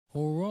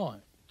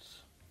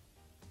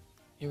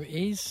Here it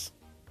is.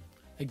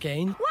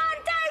 Again. 1, 2,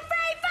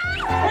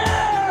 3, 4!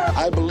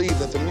 I believe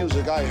that the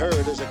music I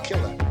heard is a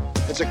killer.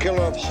 It's a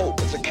killer of hope.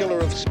 It's a killer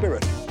of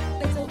spirit.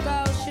 Little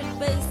girls should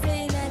be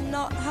seen and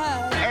not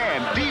heard.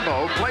 And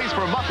Devo plays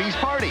for Muffy's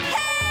party.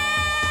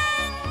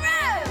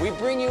 We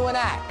bring you an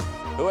act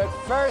who at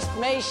first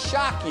may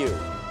shock you.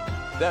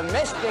 The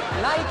Mystic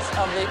Knights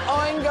of the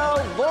Oingo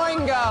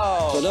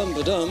Boingo.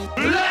 Ba-dum-ba-dum.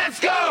 Let's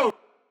go!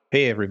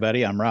 Hey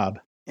everybody, I'm Rob.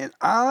 And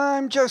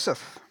I'm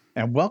Joseph.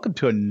 And welcome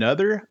to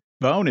another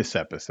bonus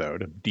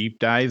episode of Deep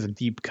Dives and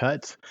Deep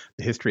Cuts,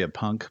 the history of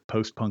punk,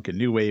 post-punk, and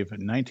new wave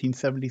in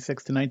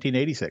 1976 to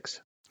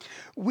 1986.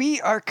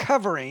 We are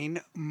covering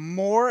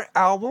more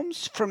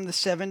albums from the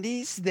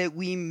 70s that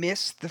we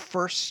missed the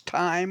first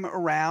time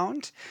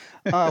around.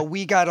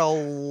 We got a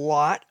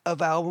lot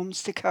of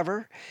albums to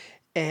cover,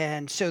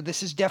 and so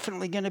this is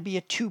definitely going to be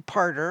a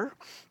two-parter.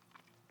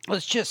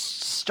 Let's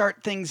just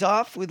start things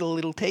off with a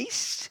little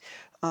taste.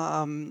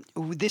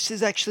 This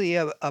is actually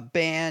a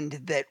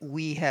band that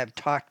we have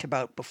talked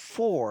about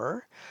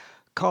before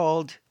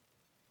called...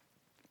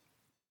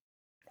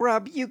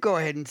 Rob, you go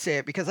ahead and say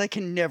it because I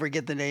can never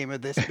get the name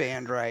of this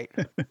band right.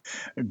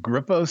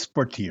 Gruppo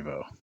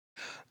Sportivo.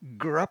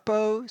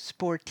 Gruppo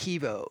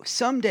Sportivo.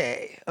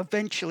 Someday,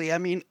 eventually,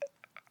 I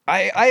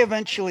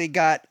eventually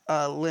got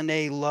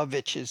Lene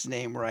Lovich's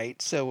name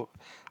right, so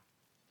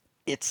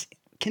it's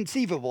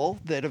conceivable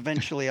that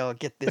eventually I'll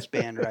get this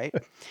band right.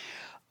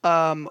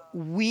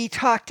 We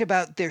talked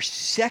about their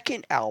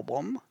second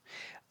album,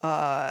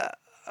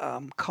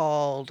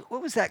 called,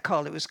 what was that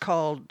called? It was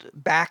called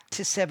Back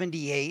to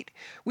 78,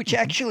 which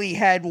actually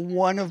had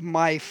one of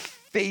my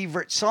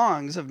favorite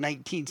songs of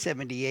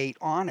 1978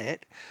 on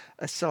it,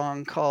 a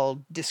song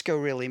called Disco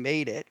Really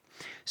Made It.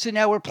 So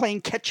now we're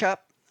playing catch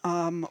up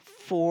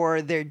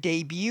for their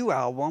debut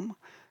album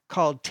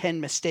called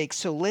 10 Mistakes.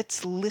 So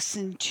let's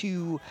listen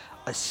to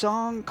a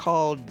song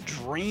called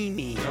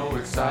Dreamy. No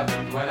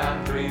excitement when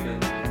I'm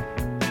dreaming.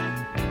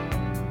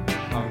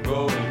 I'm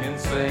going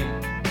insane.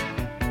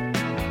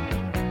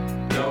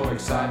 No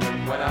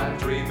excitement when I'm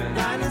dreaming.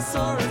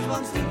 Dinosaurus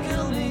wants to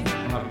kill me.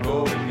 I'm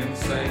going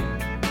insane.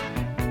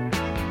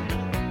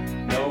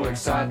 No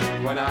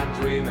excitement when I'm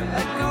dreaming.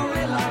 A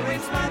gorilla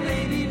rapes my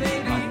baby.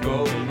 I'm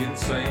going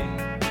insane.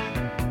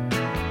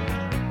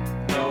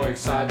 No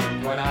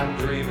excitement when I'm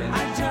dreaming.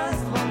 I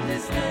just want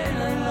this girl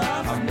who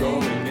loves I'm me.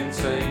 going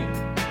insane.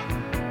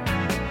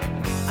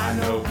 I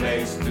know a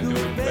place to do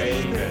it,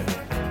 baby.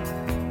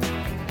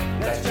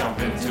 Let's jump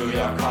into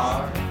your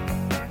car.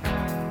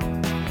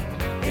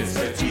 It's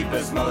the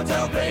cheapest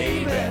motel,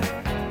 baby.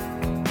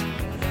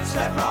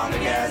 Step on the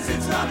gas,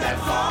 it's not that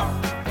far.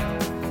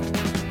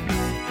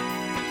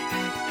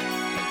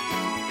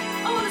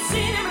 I wanna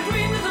see him and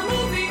dream with a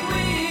movie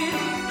queen.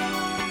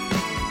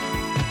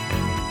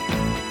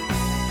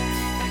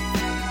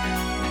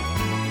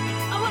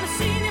 I wanna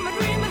see him and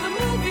dream with a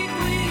movie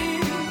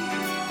queen.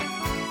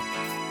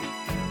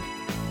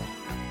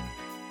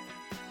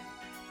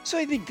 So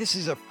I think this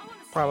is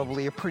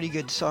probably a pretty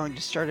good song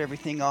to start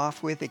everything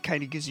off with. It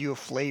kind of gives you a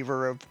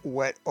flavor of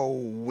what a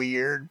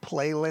weird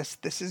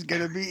playlist this is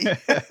going to be.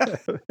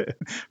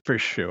 For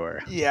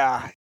sure.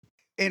 Yeah.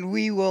 And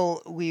we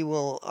will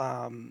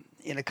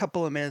in a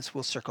couple of minutes,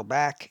 we'll circle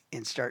back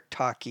and start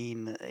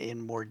talking in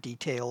more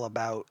detail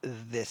about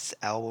this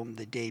album,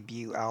 the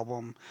debut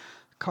album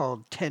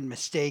called 10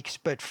 Mistakes.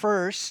 But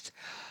first,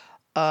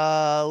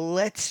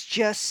 let's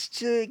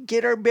just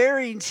get our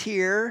bearings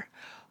here.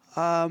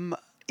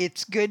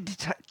 It's good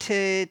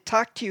to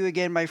talk to you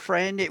again, my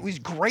friend. It was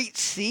great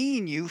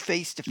seeing you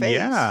face to face.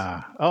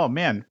 Yeah. Oh,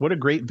 man. What a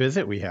great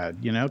visit we had.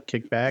 You know,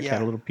 kicked back,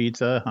 had a little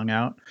pizza, hung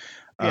out.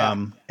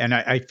 Yeah. And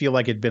I feel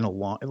like it had been a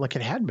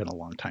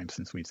long time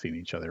since we'd seen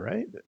each other,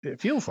 right?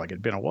 It feels like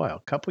it'd been a while.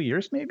 A couple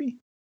years, maybe?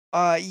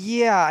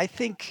 Yeah, I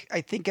think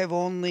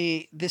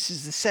this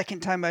is the second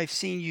time I've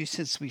seen you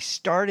since we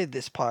started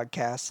this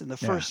podcast. And the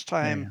first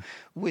time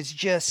was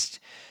just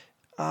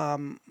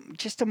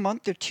a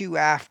month or two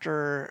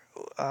after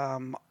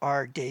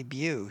our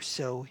debut.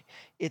 So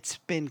it's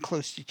been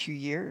close to 2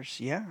 years.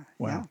 Yeah.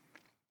 Wow. Yeah.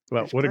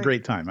 Well, what a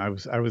great time. I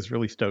was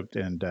really stoked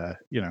and,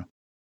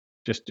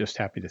 just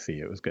happy to see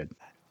you. It was good.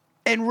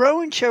 And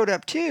Rowan showed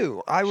up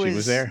too. She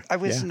was there. I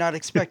was not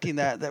expecting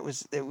that.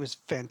 It was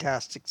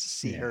fantastic to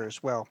see her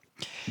as well.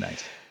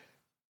 Nice.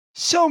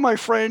 So my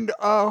friend,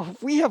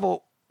 we have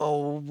a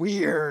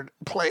weird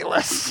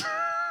playlist.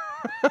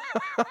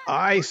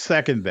 I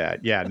second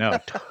that. Yeah, no,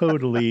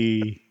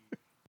 totally.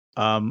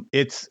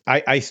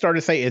 I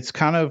started to say it's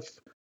kind of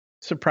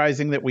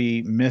surprising that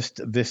we missed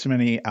this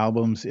many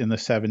albums in the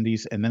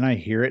 70s. And then I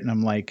hear it and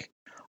I'm like,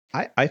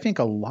 I think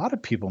a lot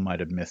of people might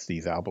have missed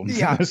these albums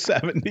in the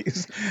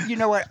 70s. You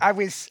know what? I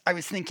was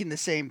thinking the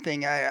same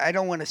thing. I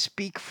don't want to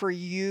speak for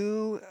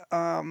you,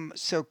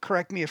 so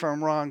correct me if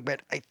I'm wrong,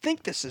 but I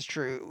think this is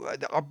true.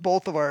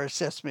 Both of our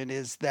assessment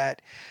is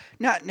that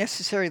not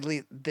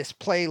necessarily this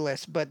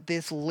playlist, but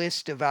this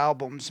list of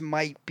albums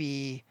might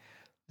be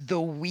the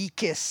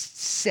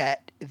weakest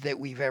set that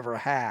we've ever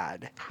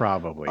had.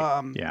 Probably,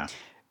 yeah.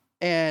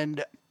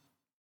 And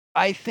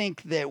I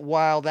think that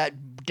while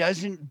that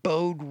doesn't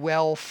bode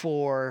well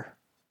for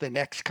the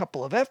next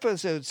couple of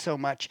episodes so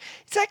much,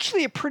 it's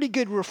actually a pretty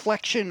good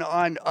reflection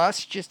on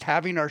us just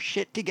having our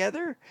shit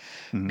together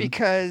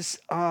because,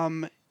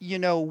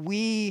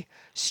 we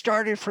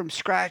started from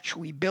scratch.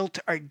 We built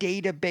our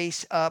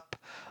database up,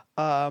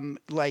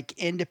 like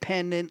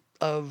independent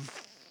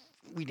of,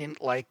 we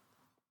didn't like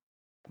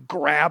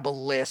grab a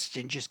list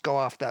and just go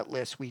off that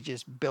list. We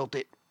just built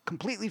it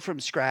completely from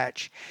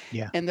scratch.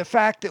 Yeah. And the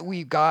fact that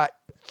we got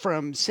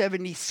from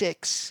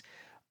 76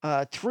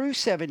 through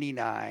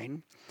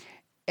 79,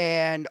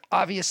 and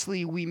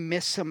obviously we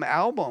missed some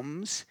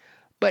albums,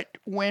 but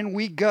when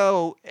we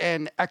go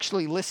and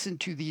actually listen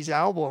to these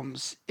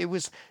albums, it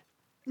was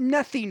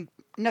nothing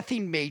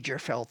major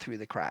fell through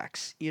the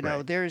cracks.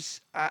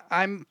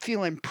 I'm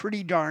feeling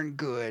pretty darn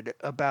good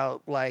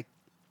about like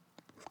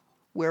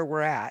where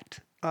we're at.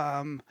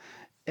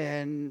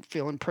 And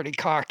feeling pretty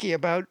cocky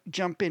about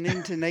jumping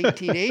into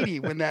 1980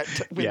 when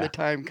the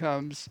time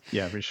comes.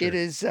 Yeah, for sure. It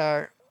is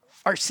our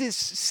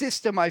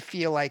system. I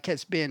feel like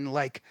has been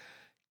like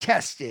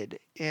tested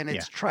and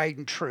it's tried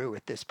and true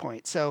at this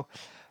point. So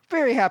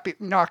very happy.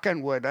 Knock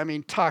on wood. I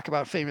mean, talk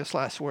about famous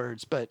last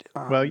words. But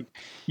well,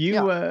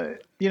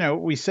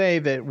 we say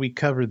that we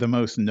cover the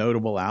most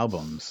notable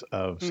albums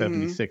of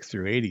 76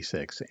 through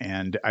 86,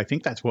 and I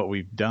think that's what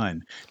we've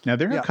done. Now,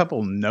 there are a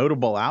couple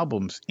notable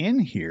albums in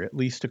here, at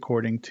least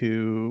according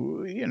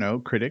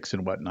to, critics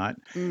and whatnot.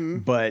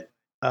 But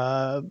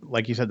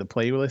like you said, the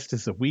playlist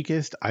is the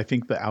weakest. I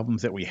think the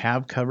albums that we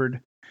have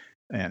covered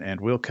and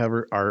will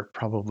cover are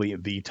probably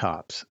the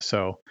tops.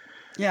 So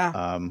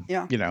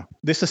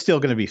this is still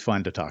going to be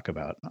fun to talk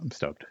about. I'm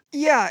stoked.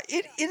 Yeah,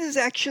 it is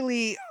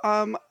actually.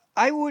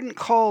 I wouldn't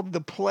call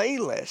the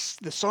playlist,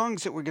 the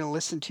songs that we're going to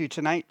listen to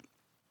tonight,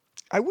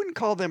 I wouldn't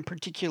call them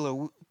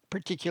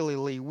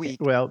particularly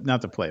weak. Well,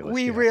 not the playlist.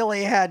 We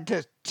really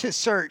had to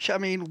search. I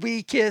mean,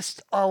 we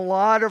kissed a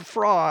lot of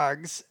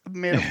frogs,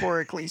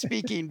 metaphorically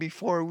speaking,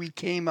 before we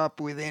came up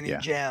with any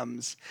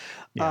gems.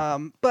 Yeah.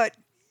 But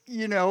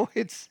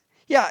it's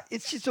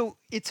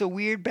it's a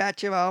weird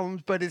batch of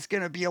albums, but it's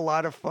going to be a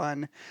lot of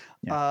fun.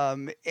 Yeah.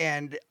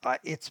 And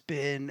it's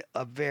been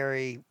a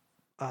very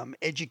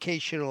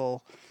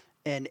educational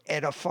and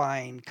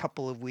edifying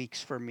couple of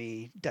weeks for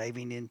me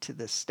diving into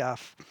this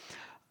stuff.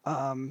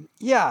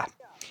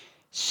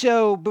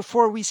 So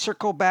before we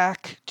circle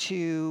back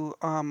to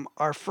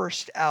our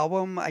first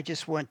album, I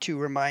just want to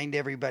remind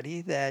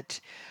everybody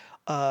that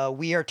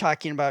we are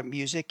talking about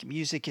music.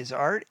 Music is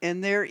art,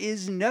 and there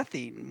is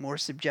nothing more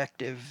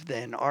subjective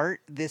than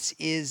art. This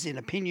is an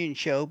opinion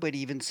show, but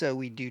even so,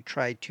 we do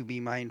try to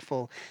be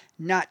mindful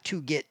not to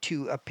get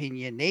too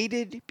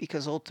opinionated,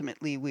 because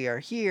ultimately we are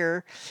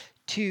here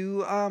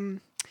to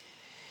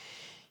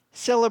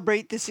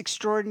celebrate this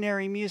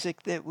extraordinary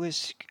music that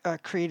was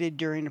created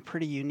during a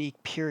pretty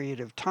unique period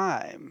of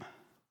time.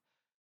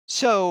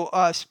 So,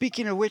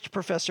 speaking of which,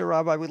 Professor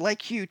Rob, I would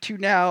like you to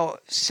now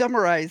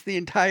summarize the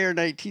entire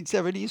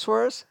 1970s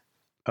for us.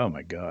 Oh,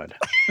 my God.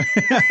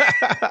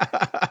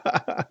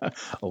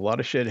 A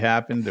lot of shit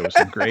happened. There was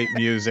some great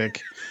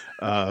music.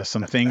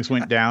 Some things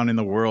went down in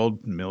the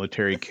world,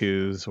 military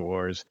coups,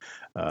 wars,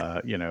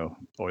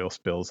 oil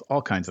spills,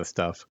 all kinds of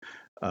stuff.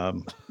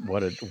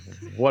 What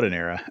an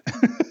era.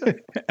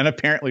 And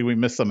apparently we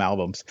missed some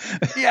albums.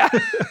 Yeah.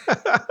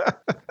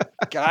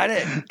 Got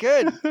it.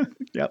 Good.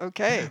 Yep.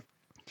 Okay.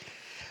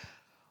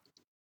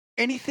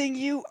 Anything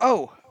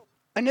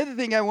another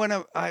thing I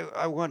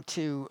want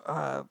to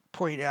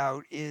point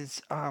out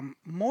is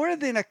more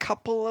than a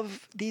couple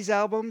of these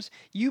albums,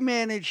 you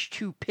managed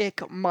to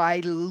pick my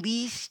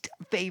least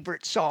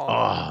favorite song.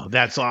 Oh,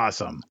 that's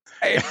awesome.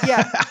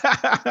 Yeah.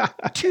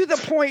 To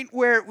the point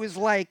where it was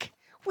like,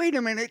 wait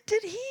a minute,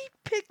 did he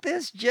pick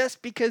this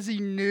just because he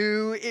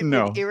knew it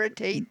would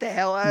irritate the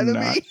hell out of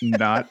me?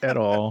 Not at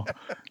all.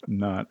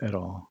 Not at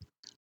all.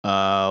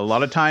 A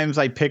lot of times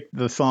I picked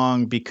the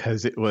song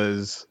because it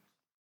was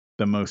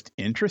the most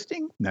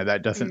interesting. Now,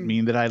 that doesn't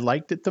mean that I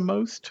liked it the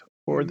most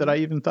or that I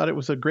even thought it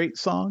was a great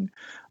song.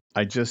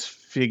 I just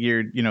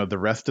figured, the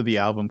rest of the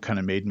album kind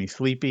of made me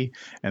sleepy,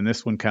 and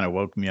this one kind of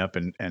woke me up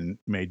and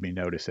made me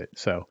notice it.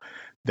 So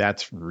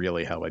that's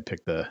really how I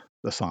picked the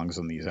songs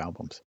on these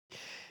albums.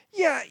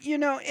 Yeah,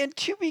 and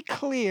to be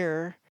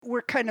clear,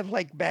 we're kind of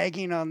like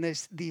bagging on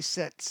this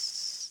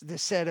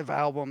set of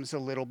albums a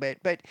little bit,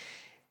 but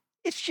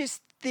it's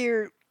just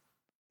they're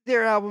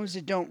albums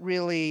that don't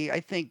really, I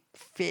think,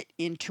 fit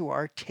into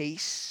our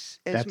tastes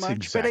as much.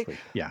 Exactly.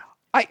 But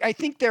I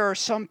think there are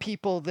some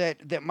people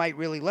that might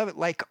really love it,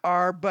 like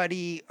our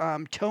buddy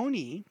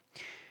Tony.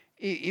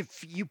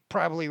 If you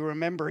probably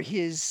remember,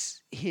 his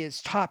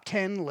top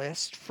 10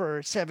 list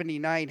for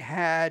 79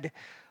 had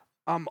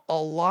a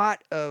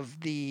lot of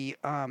the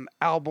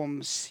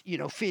albums,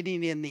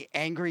 fitting in the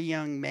angry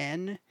young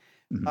men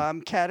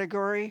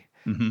category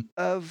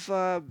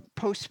of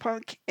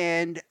post-punk.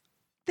 And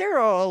there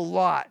are a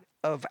lot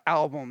of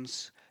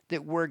albums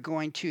that we're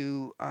going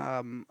to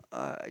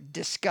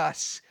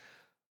discuss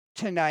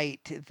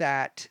tonight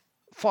that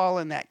fall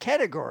in that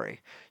category.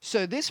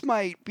 So this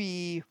might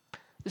be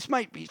This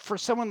might be, for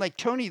someone like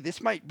Tony,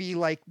 this might be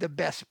like the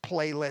best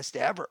playlist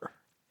ever.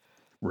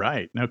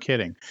 Right. No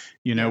kidding.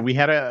 Yeah. We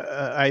had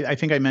I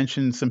think I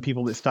mentioned some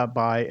people that stopped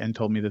by and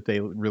told me that they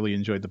really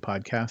enjoyed the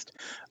podcast.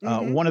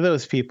 One of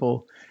those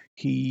people,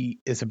 he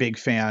is a big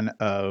fan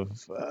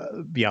of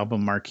the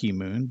album Marquee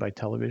Moon by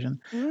Television.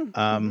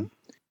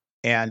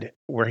 And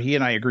where he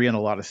and I agree on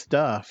a lot of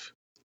stuff,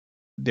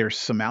 there's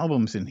some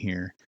albums in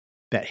here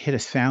that hit a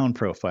sound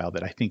profile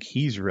that I think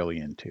he's really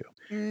into.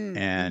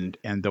 And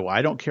though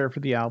I don't care for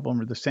the album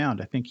or the sound,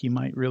 I think he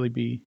might really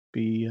be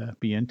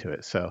into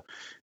it. So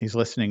he's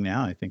listening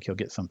now. I think he'll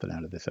get something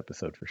out of this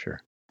episode for sure.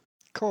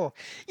 Cool.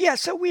 Yeah,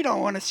 so we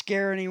don't want to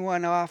scare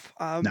anyone off,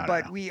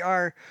 but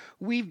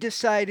we've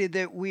decided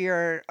that we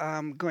are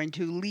going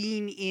to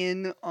lean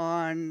in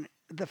on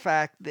the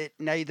fact that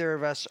neither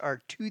of us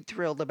are too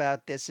thrilled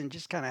about this and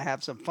just kind of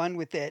have some fun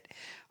with it.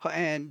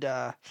 And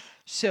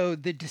so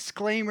the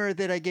disclaimer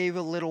that I gave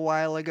a little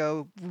while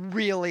ago,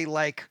 really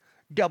like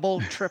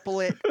double, triple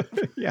it.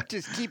 Yeah.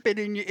 Just keep it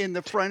in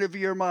the front of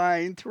your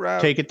mind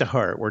throughout. Take it to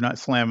heart. We're not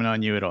slamming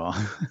on you at all.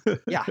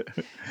 Yeah.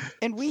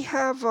 And we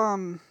have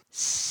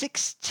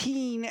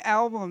 16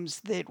 albums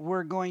that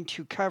we're going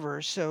to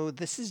cover, so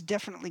this is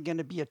definitely going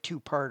to be a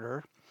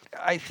two-parter.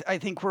 I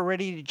think we're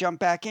ready to jump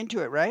back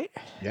into it, right?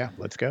 Yeah,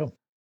 let's go.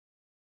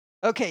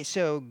 Okay,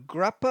 so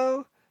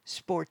Gruppo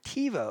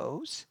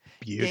Sportivo's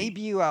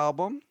debut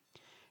album,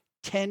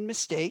 10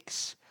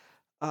 Mistakes.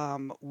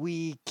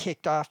 We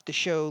kicked off the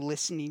show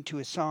listening to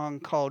a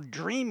song called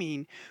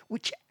Dreaming,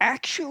 which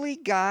actually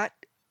got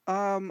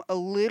a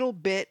little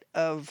bit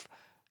of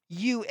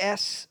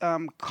U.S.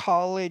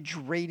 College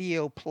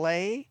radio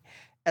play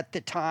at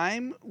the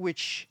time,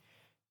 which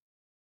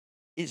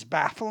is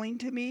baffling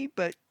to me,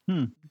 but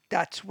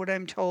that's what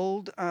I'm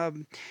told.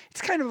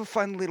 It's kind of a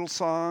fun little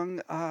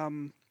song.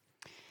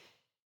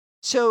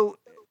 So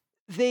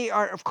they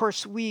are, of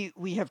course, we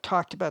have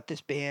talked about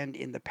this band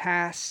in the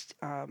past.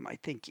 I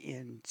think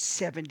in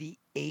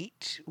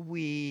 78,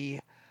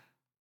 we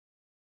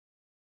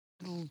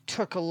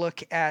took a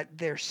look at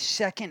their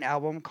second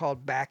album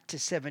called Back to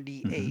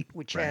 78,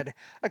 which had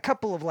a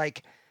couple of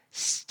like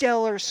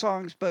stellar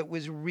songs, but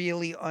was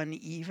really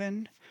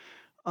uneven.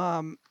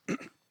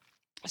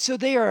 So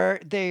they were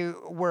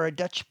a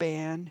Dutch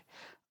band.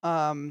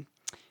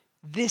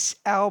 This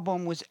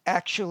album was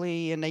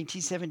actually in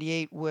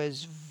 1978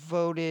 was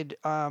voted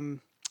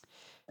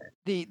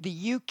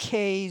the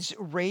UK's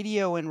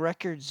Radio and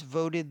Records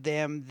voted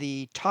them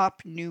the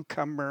top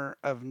newcomer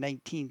of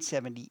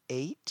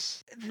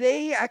 1978.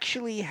 They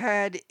actually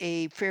had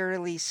a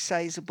fairly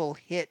sizable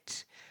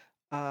hit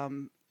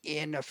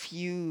in a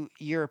few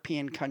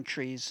European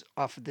countries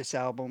off of this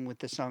album with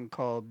the song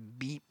called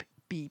Beep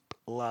Beep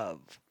Love.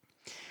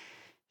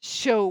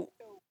 So,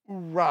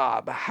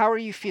 Rob, how are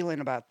you feeling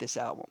about this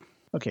album?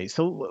 Okay,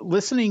 so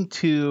listening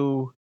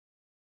to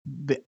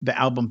the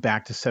album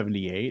Back to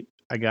 78,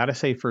 I gotta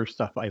say first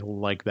off, I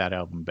like that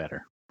album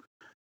better.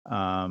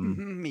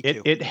 Me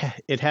too.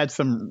 It had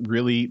some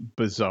really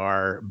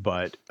bizarre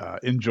but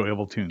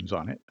enjoyable tunes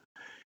on it.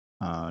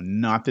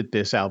 Not that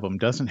this album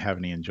doesn't have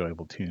any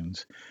enjoyable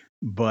tunes,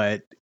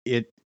 but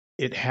it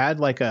had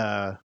like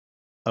a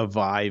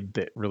vibe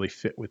that really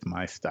fit with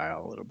my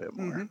style a little bit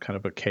more, kind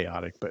of a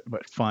chaotic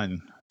but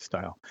fun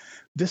style.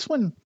 This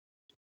one,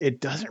 it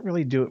doesn't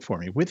really do it for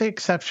me, with the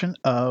exception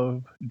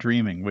of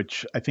Dreaming,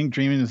 which I think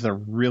Dreaming is a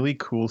really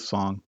cool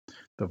song.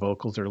 The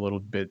vocals are a little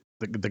bit,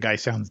 the guy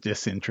sounds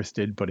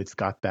disinterested, but it's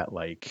got that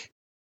like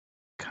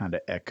kind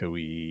of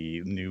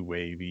echoey, new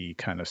wavy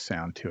kind of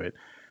sound to it.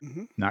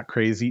 Not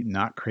crazy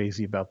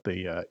about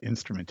the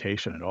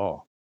instrumentation at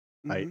all.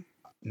 I'm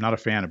not a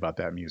fan about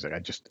that music. I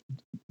just,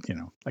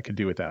 I could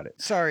do without it.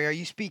 Sorry, are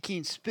you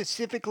speaking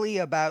specifically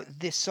about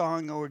this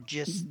song or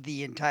just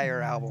the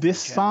entire album? This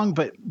song,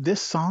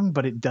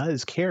 but it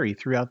does carry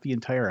throughout the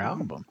entire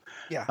album.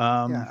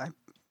 Yeah.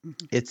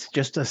 It's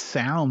just a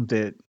sound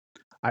that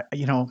I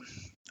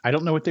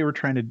don't know what they were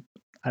trying to.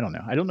 I don't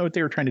know what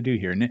they were trying to do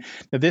here. And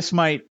now this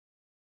might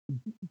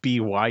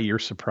be why you're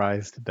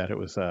surprised that it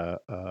was a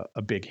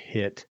big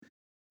hit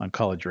on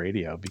college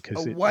radio,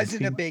 because it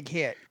wasn't a big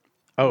hit.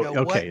 Oh,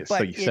 okay.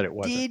 So you said it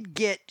wasn't. It did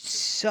get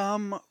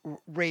some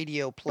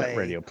radio play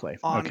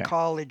on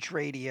college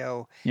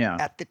radio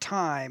at the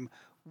time,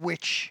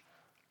 which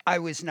I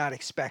was not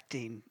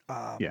expecting.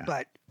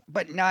 But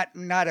not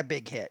a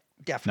big hit.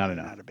 Definitely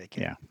not a big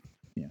hit.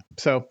 Yeah.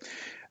 So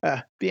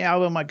the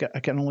album, I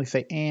can only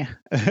say,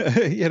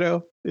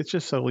 it's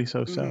just solely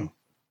so.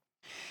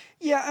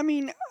 Yeah, I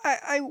mean,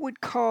 I would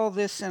call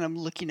this, and I'm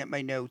looking at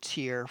my notes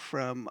here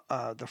from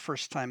the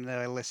first time that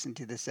I listened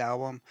to this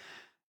album.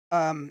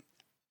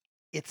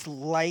 It's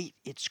light,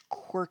 it's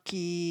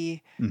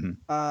quirky,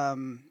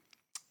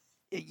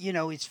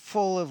 it's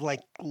full of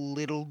like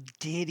little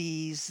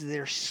ditties.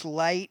 They're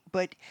slight,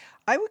 but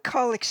I would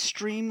call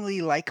extremely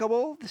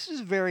likable. This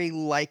is a very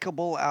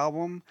likable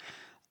album.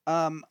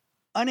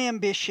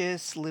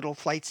 Unambitious, little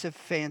flights of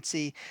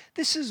fancy.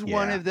 This is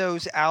one of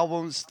those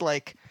albums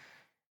like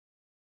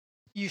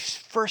you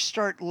first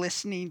start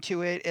listening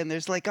to it, and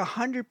there's like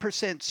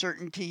 100%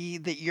 certainty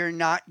that you're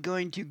not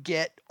going to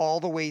get all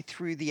the way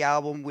through the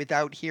album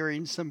without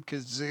hearing some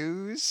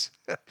kazoos.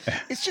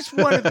 It's just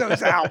one of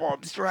those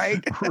albums,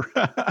 right?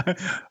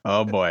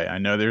 Oh boy, I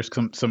know there's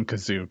some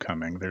kazoo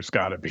coming. There's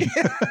got to be.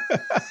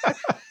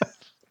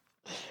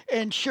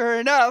 And sure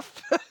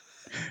enough,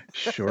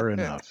 Sure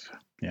enough.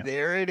 Yeah.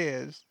 there it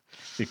is.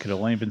 It could have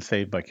only been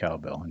saved by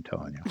cowbell, I'm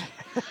telling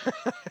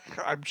you.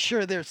 I'm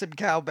sure there's some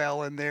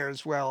cowbell in there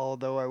as well,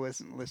 although I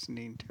wasn't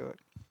listening to it.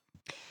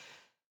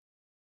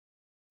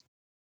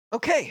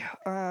 Okay,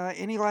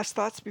 any last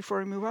thoughts before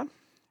we move on?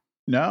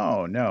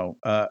 No.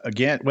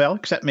 Again, well,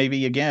 except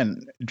maybe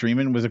again,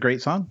 "Dreamin'" was a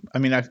great song. I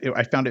mean,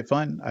 I found it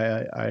fun.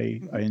 I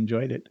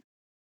enjoyed it.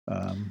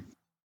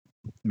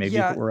 Maybe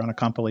if Yeah, it were on a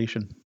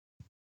compilation.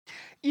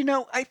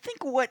 I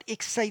think what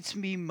excites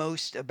me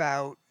most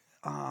about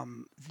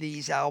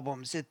these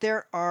albums that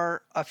there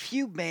are a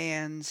few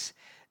bands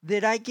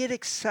that I get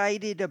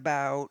excited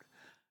about,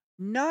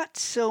 not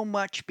so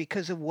much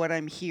because of what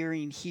I'm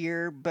hearing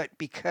here, but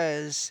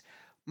because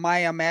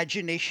my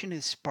imagination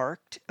is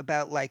sparked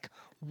about like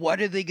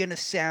what are they going to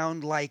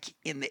sound like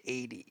in the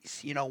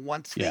 80s?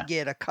 Once they Yeah,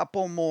 get a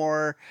couple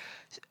more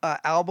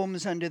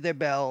albums under their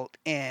belt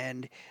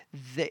and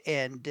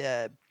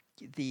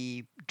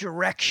the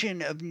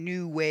direction of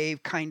new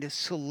wave kind of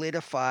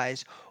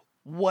solidifies,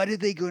 what are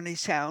they going to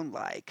sound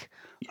like?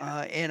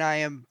 And I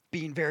am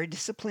being very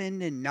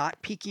disciplined and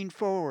not peeking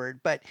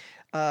forward, but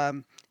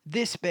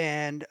this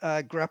band,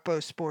 Gruppo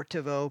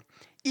Sportivo,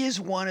 is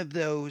one of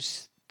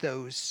those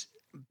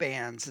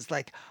bands. It's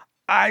like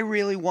I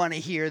really want to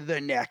hear the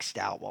next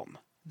album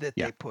that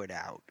yeah, they put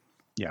out.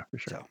 yeah, for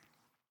sure. So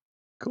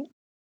Cool.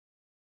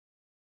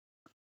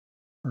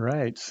 All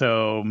right,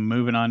 so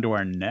moving on to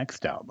our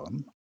next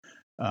album.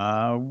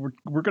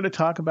 We're going to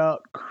talk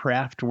about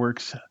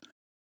Kraftwerk's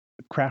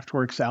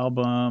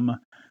album,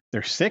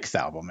 their sixth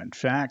album, in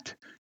fact,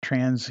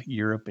 Trans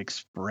Europe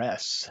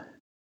Express.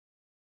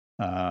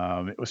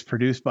 It was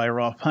produced by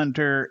Rolf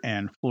Hunter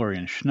and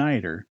Florian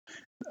Schneider.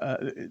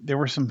 There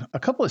were a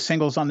couple of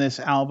singles on this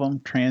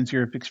album, Trans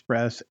Europe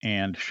Express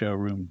and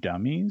Showroom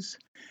Dummies.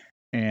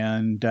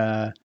 And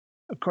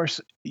of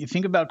course, you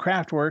think about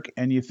Kraftwerk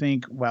and you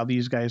think, wow,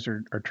 these guys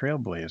are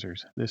trailblazers.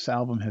 This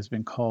album has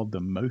been called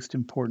the most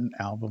important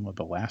album of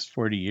the last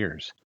 40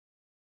 years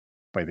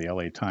by the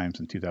LA Times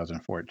in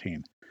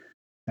 2014.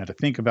 Now, to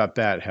think about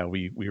that, how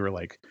we were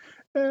like,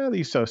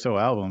 these so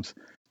albums,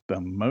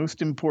 the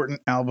most important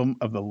album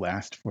of the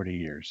last 40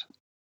 years.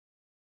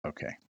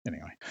 Okay,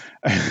 anyway.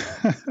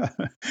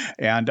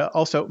 And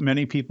also,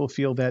 many people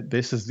feel that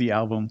this is the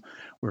album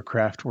where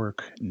Kraftwerk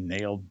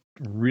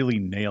really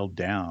nailed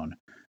down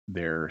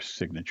their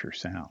signature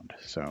sound.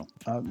 So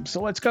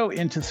let's go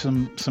into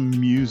some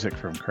music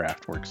from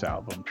Kraftwerk's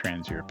album,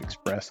 Trans Europe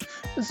Express.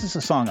 This is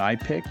a song I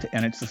picked,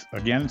 and it's a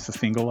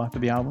single off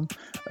of the album,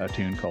 a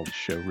tune called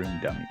Showroom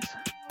Dummies.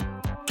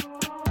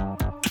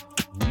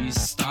 We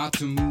start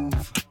to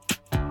move,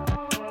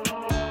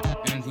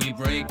 and we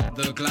break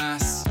the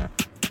glass.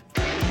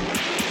 We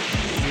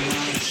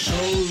are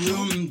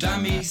showroom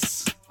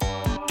dummies.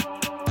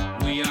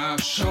 We are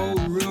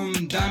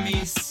showroom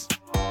dummies.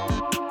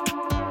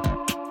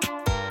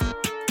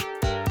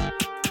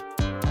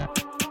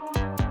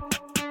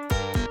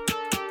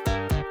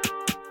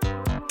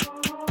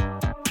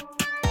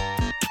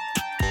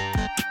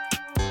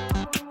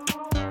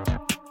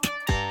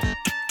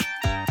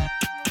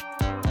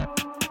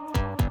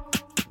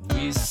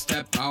 We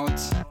step out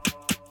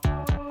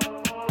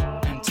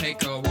and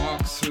take a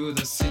walk through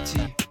the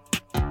city.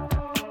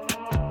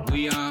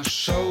 We are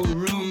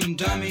showroom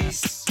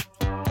dummies.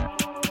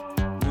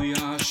 We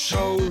are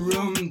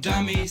showroom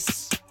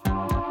dummies.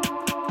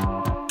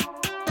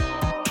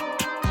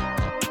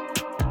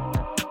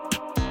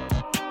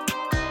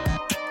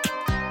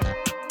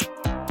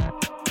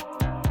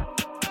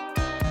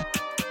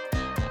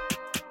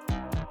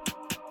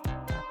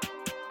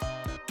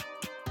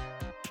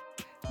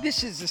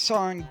 this is a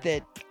song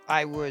that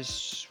I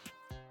was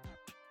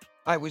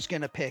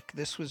gonna pick.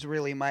 This was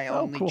really my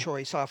only cool.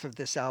 choice off of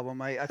this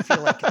album. I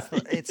feel like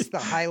it's the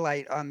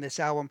highlight on this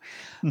album.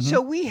 Mhm. So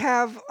we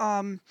have,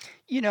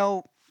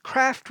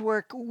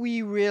 Kraftwerk.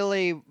 We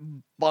really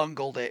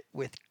bungled it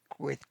with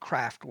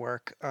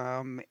Kraftwerk,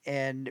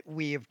 and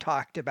we have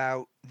talked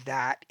about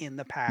that in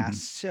the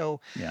past. So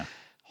Yeah.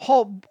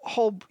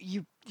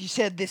 you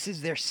said this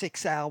is their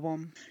sixth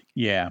album.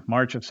 Yeah.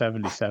 March of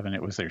 77,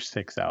 it was their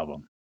sixth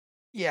album.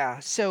 Yeah,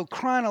 so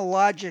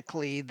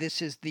chronologically,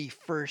 this is the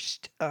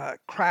first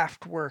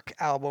Kraftwerk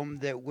album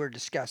that we're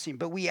discussing,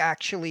 but we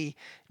actually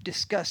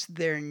discussed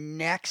their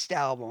next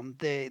album,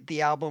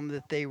 the album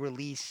that they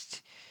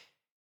released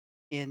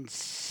in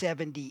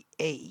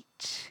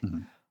 78.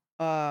 Mhm.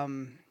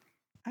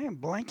 I am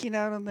blanking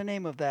out on the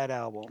name of that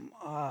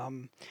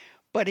album,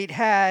 but it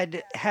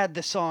had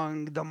the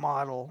song "The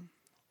Model"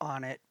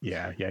 on it.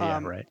 Yeah.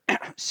 Right.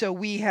 So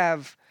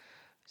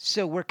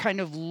we're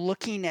kind of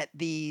looking at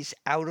these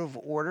out of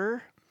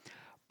order.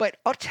 But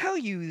I'll tell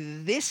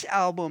you, this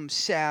album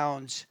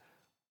sounds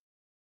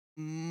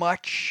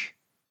much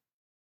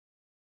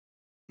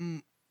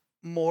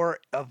more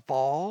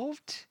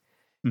evolved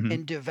Mhm.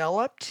 and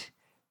developed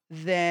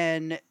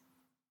than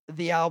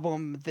the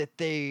album that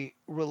they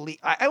released.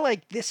 I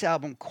like this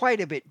album quite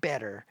a bit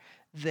better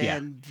Yeah.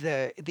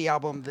 than the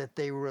album that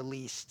they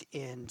released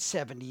in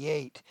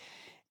 '78.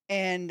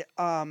 And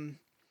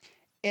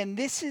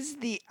this is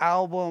the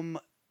album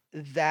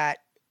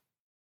that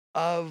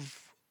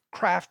of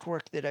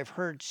Kraftwerk that I've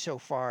heard so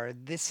far.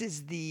 This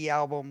is the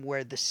album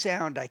where the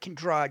sound, I can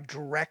draw a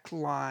direct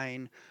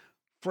line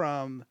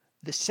from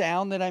the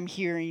sound that I'm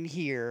hearing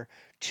here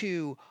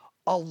to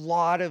a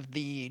lot of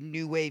the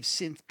new wave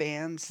synth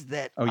bands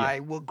that Oh, yeah. I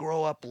will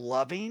grow up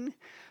loving.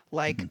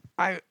 Like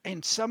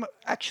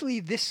actually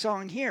this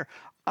song here,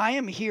 I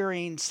am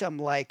hearing some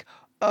like,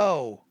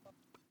 oh,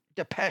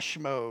 Depeche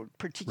Mode, Right.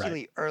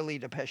 particularly early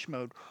Depeche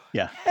Mode,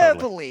 Yeah,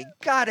 totally.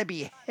 gotta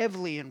be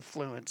heavily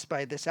influenced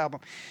by this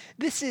album.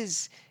 This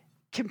is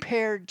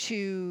compared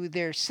to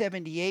their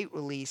 '78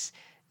 release.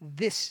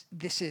 This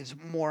is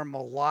more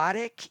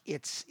melodic.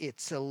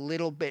 It's a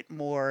little bit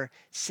more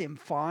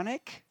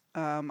symphonic.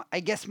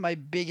 I guess my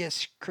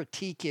biggest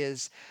critique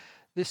is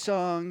the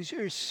songs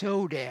are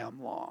so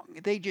damn long.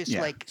 They just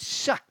Yeah. like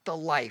suck the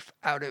life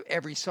out of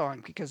every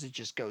song because it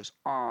just goes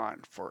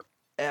on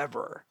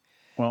forever.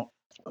 Well,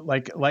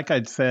 like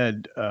I'd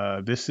said,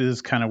 this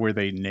is kind of where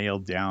they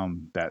nailed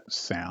down that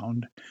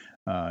sound.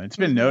 It's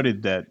been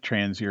noted that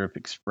Trans Europe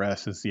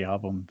Express is the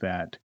album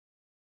that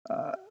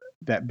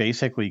that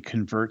basically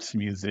converts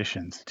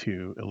musicians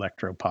to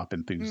electropop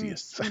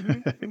enthusiasts.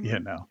 You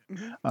know.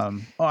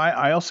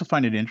 I also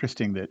find it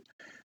interesting that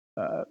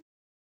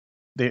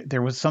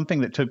there was something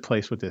that took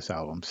place with this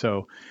album.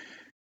 So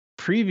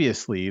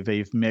previously,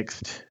 they've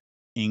mixed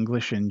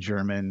English and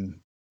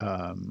German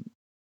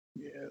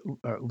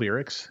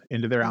lyrics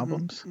into their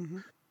albums.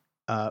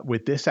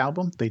 With this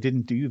album, they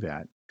didn't do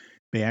that.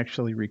 They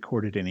actually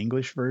recorded an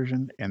English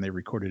version and they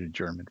recorded a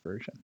German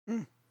version.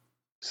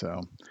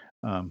 So,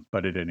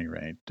 but at any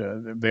rate,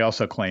 they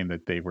also claim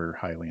that they were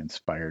highly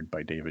inspired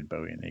by David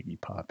Bowie and Iggy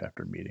Pop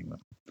after meeting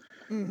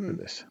them for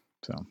this.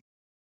 So,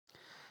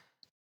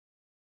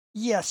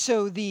 yeah.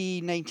 So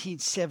the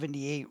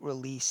 1978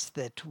 release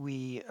that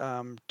we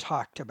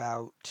talked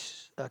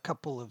about a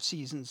couple of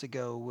seasons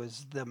ago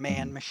was The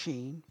Man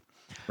Machine.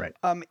 right.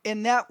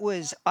 And that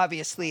was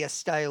obviously a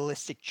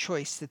stylistic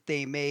choice that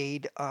they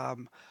made.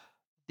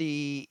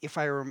 If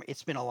I remember,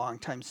 it's been a long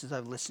time since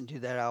I've listened to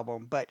that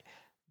album, but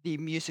the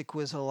music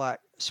was a lot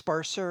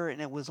sparser and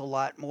it was a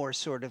lot more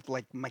sort of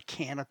like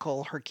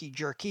mechanical, herky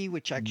jerky,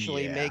 which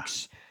actually Yeah.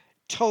 makes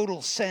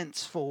total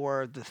sense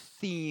for the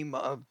theme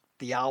of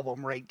the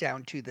album, right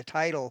down to the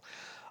title.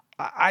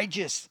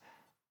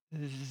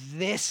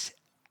 This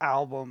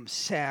album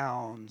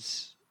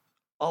sounds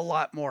a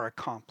lot more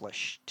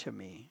accomplished to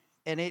me.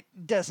 And it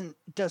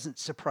doesn't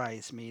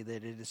surprise me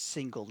that it is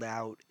singled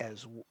out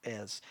as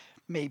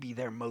maybe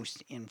their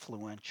most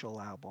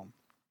influential album.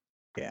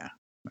 Yeah.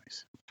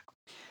 Nice.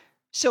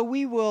 So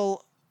we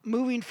will,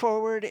 moving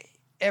forward,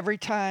 every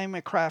time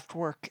a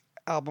Kraftwerk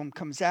album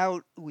comes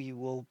out, we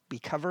will be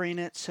covering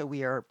it. So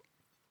we are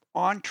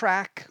on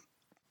track,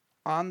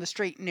 on the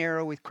straight and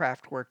narrow with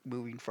Kraftwerk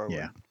moving forward.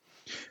 Yeah.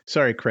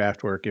 Sorry,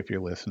 Kraftwerk, if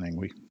you're listening,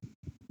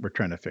 we're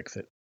trying to fix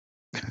it.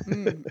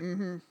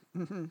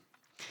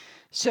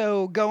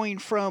 So going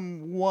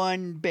from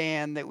one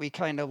band that we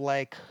kind of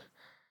like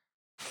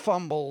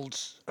fumbled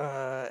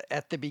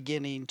at the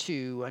beginning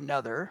to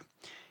another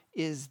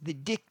is the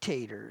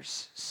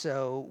Dictators.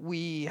 So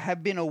we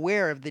have been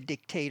aware of the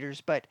Dictators,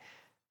 but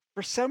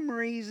for some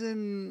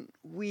reason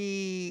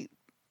we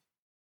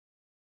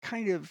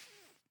kind of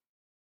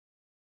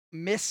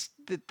missed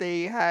that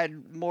they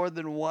had more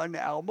than one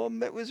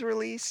album that was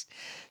released.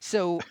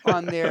 So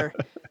on their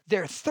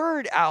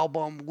third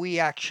album, we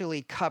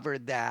actually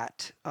covered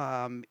that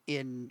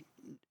in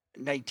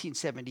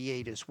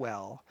 1978 as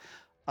well.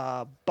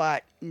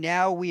 But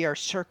now we are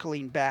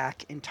circling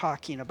back and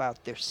talking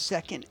about their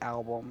second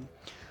album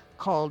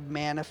called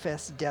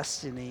Manifest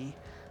Destiny.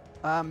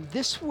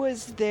 This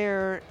was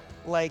their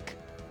like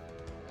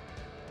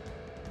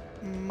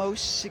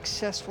most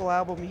successful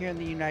album here in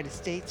the United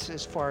States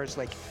as far as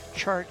like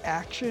chart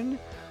action,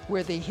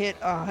 where they hit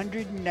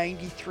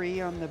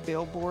 193 on the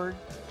Billboard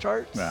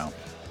charts. Wow.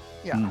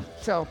 Yeah.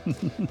 So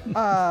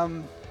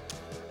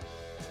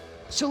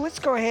so let's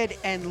go ahead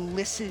and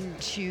listen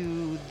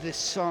to the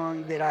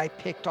song that I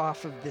picked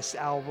off of this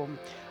album,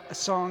 a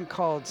song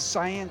called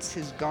Science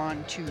Has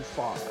Gone Too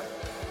Far.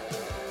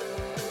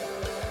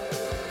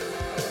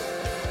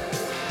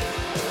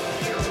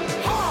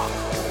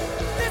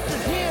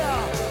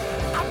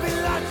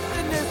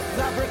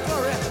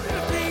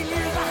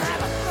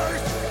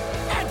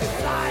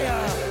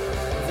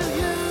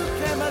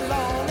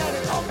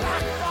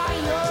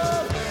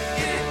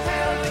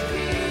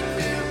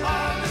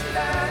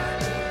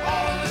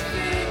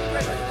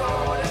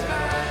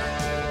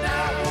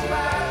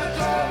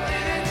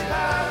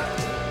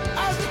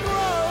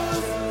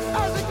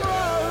 As it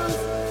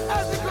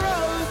grows,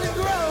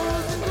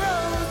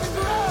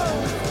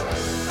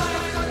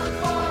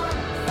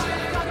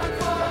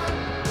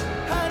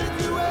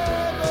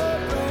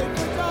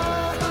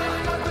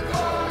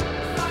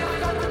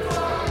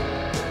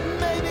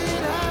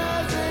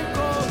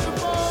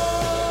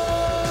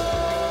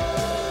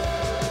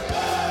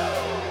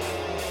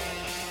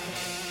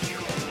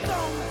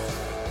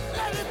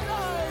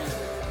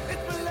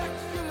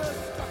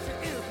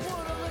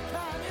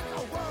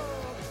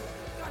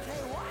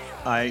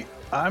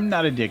 I'm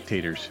not a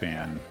Dictators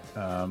fan,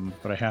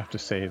 but I have to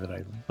say that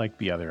I like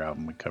the other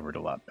album we covered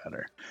a lot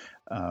better.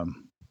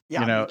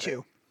 Yeah, You know, me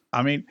too.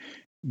 I mean,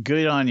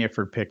 good on you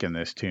for picking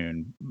this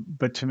tune,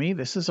 but to me,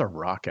 this is a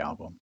rock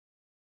album.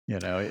 You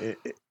know,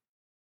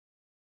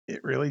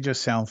 it really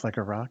just sounds like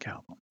a rock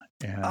album.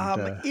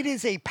 And It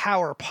is a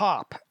power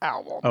pop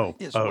album,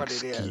 is what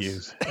it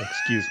is.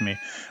 excuse me.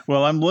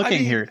 Well, I'm looking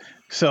mean- here.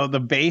 So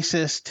the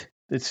bassist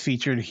that's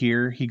featured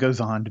here, he goes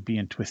on to be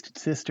in Twisted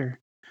Sister.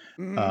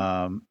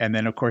 And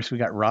then of course we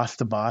got Ross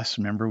the Boss.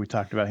 Remember we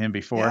talked about him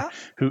before,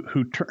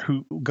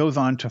 who goes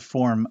on to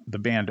form the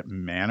band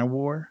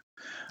Manowar.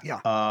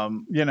 Yeah.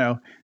 You know,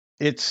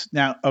 it's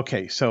now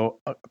okay.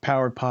 So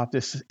power pop.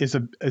 This is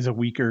a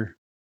weaker.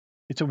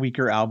 It's a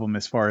weaker album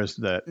as far as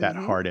that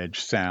hard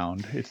edge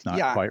sound. It's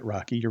not quite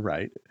rocky. You're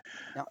right.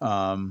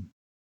 Yeah.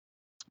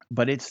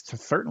 But it's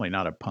certainly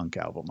not a punk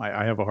album.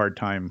 I have a hard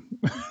time.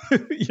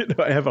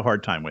 I have a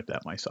hard time with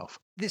that myself.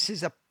 This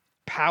is a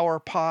power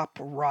pop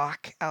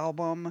rock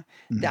album.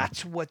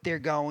 That's what they're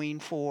going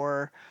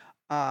for,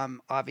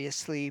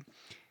 obviously.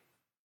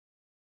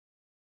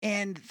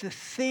 And the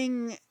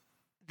thing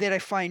that I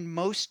find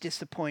most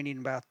disappointing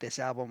about this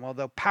album,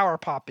 although power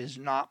pop is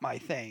not my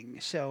thing,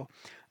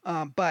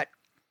 but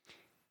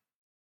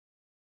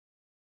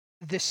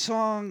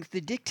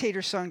the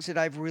Dictator songs that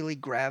I've really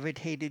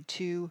gravitated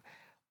to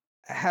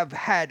have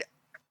had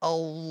a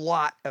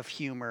lot of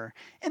humor,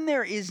 and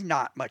there is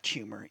not much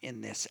humor in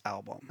this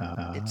album.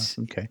 It's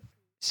okay.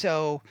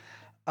 So,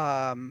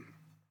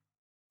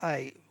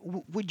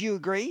 would you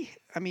agree?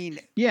 I mean,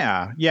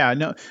 yeah,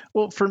 no.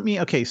 Well, for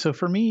me, okay. So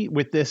for me,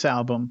 with this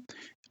album,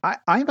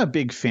 I'm a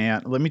big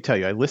fan. Let me tell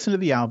you, I listen to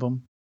the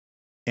album,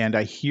 and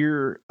I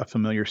hear a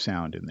familiar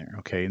sound in there.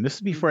 Okay, and this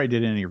is before I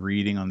did any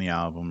reading on the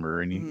album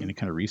or any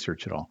kind of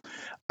research at all.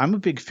 I'm a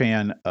big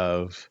fan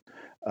of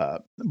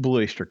Blue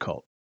Oyster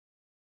Cult.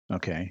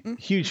 Okay,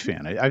 huge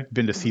fan. I've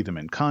been to see them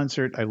in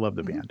concert. I love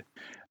the band.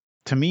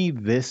 To me,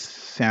 this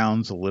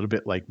sounds a little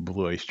bit like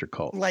Blue Oyster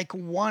Cult, like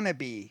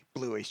wannabe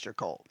Blue Oyster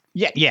Cult.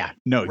 Yeah,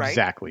 no, right?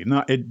 Exactly.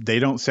 No, they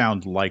don't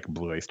sound like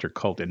Blue Oyster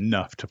Cult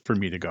enough for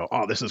me to go,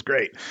 oh, this is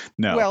great.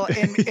 No. Well,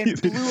 and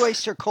Blue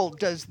Oyster Cult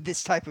does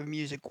this type of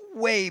music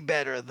way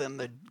better than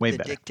the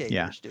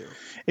Dictators do.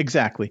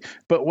 Exactly.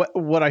 But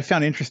what I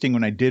found interesting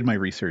when I did my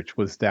research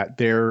was that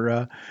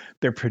their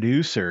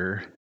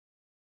producer,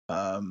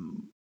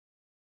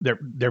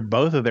 they're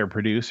both of their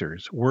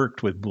producers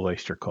worked with Blue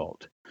Oyster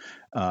Cult.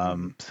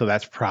 So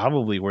that's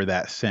probably where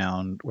that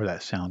sound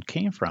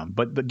came from.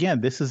 But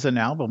again, this is an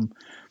album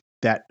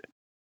that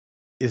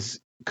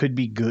could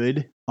be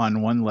good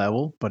on one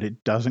level, but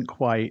it doesn't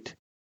quite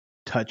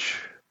touch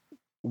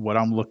what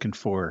I'm looking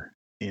for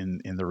in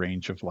the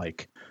range of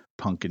like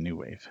punk and new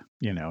wave,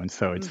 and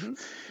so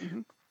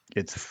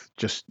it's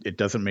just, it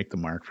doesn't make the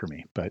mark for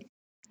me, but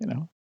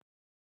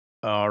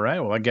all right,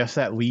 well, I guess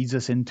that leads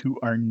us into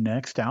our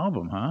next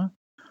album, huh?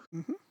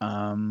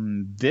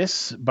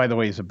 This, by the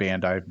way, is a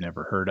band I've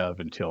never heard of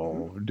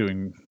until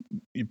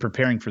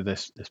preparing for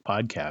this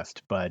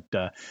podcast. But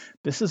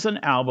this is an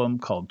album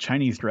called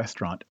Chinese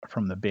Restaurant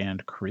from the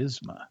band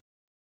Charisma.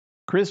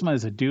 Charisma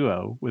is a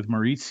duo with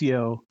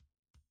Maurizio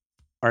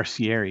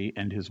Arcieri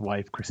and his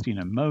wife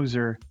Christina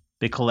Moser.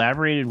 They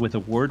collaborated with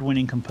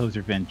award-winning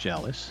composer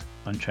Vangelis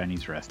on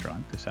Chinese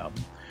Restaurant, this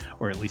album,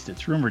 or at least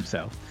it's rumored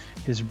so.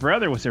 His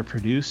brother was their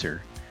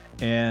producer,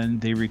 and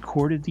they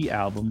recorded the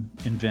album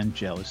in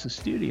Vangelis'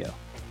 studio.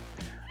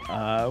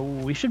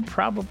 We should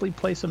probably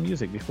play some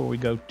music before we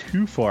go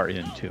too far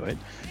into it.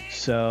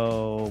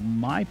 So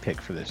my pick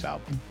for this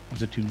album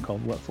was a tune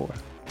called What For?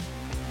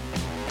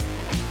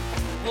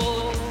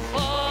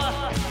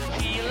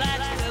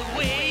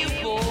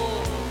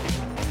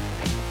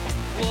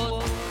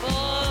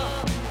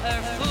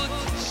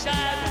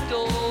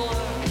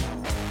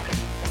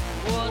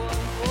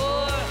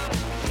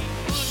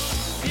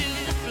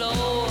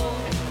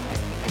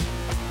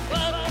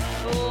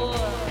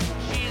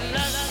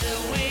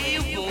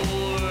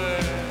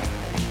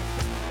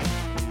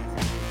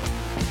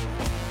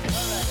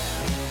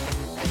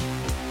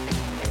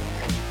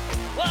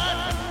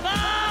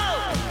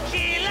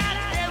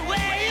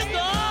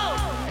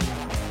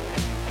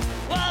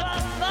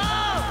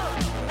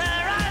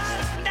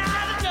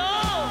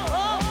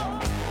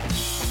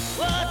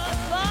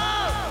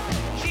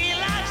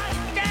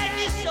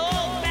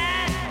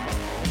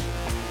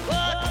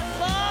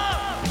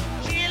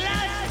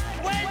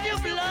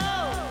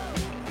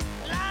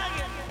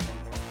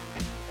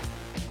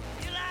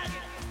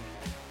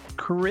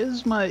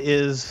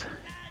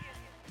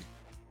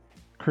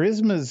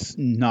 Charisma's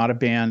not a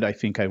band I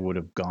think I would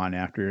have gone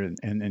after,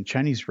 and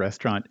Chinese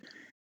Restaurant,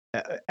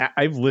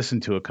 I've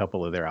listened to a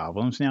couple of their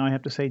albums now, I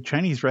have to say.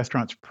 Chinese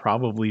Restaurant's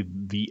probably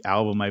the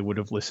album I would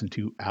have listened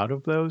to out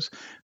of those,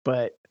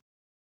 but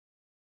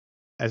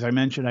as I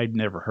mentioned, I'd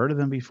never heard of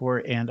them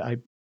before, and I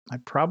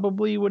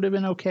probably would have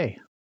been okay.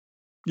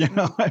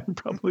 I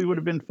probably would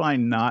have been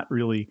fine not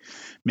really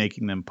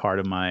making them part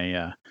of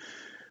my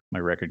my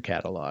record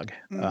catalog.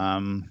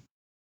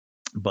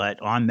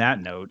 But on that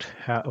note,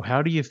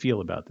 how do you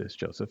feel about this,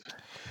 Joseph?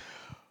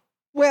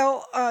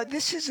 Well,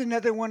 this is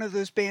another one of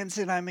those bands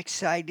that I'm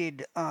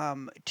excited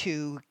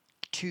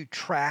to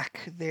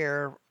track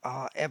their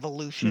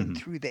evolution Hmm.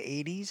 through the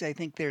 '80s. I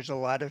think there's a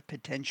lot of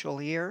potential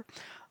here.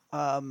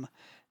 Um,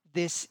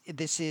 this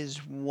is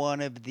one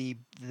of the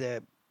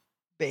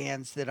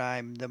bands that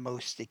I'm the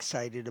most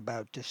excited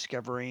about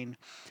discovering.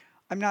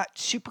 I'm not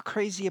super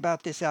crazy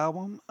about this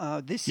album.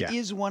 This Yeah.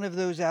 is one of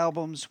those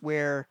albums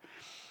where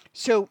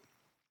so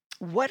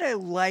what I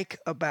like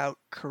about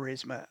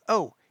Charisma.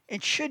 Oh,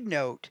 and should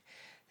note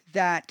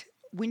that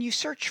when you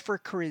search for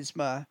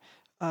charisma,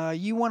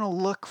 you want to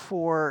look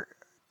for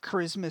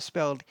charisma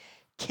spelled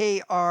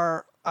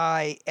Krisma.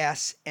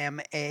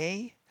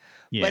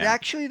 But Yeah.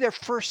 actually, their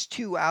first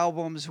two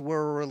albums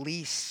were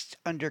released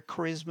under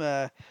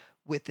charisma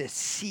with a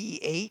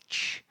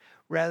CH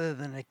rather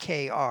than a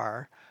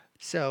KR.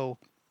 So,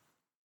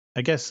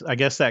 I guess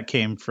that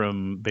came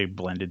from they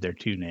blended their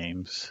two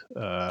names.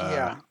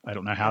 yeah. I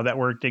don't know how And, that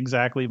worked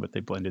exactly, but they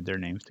blended their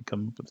names to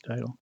come up with the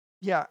title.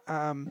 yeah.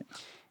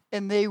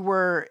 And they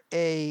were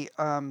a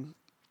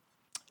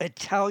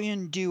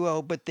Italian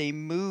duo, but they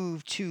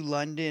moved to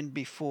London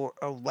before,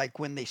 like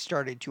when they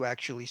started to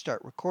actually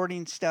start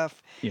recording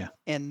stuff. Yeah.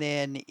 And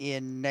then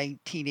in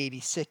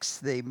 1986,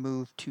 they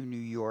moved to New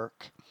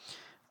York.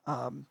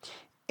 Um,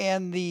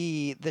 and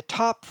the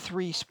top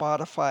three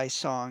Spotify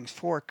songs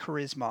for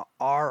Charisma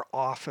are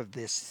off of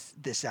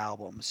this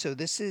album. So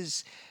this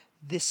is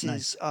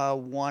Nice.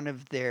 one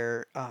of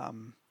their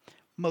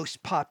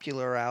most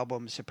popular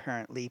albums,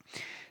 apparently.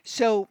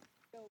 So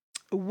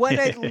what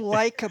I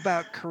like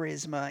about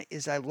Charisma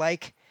is I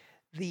like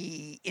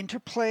the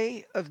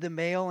interplay of the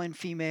male and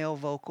female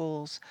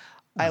vocals.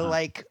 I Uh-huh.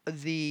 like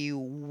the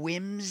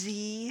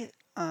whimsy,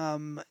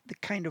 the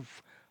kind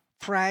of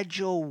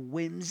fragile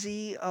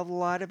whimsy of a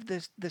lot of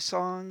the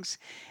songs,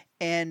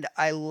 and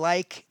I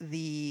like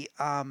the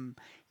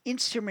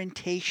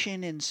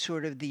instrumentation and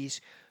sort of these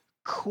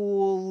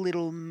cool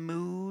little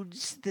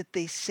moods that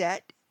they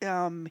set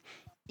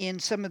in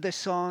some of the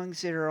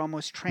songs that are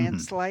almost Hmm.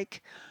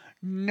 trance-like.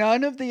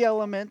 None of the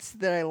elements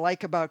that I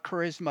like about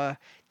Charisma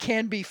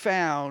can be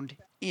found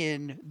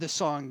in the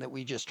song that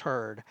we just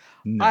heard.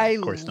 No, I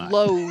of course not.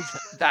 loathe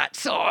that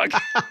song.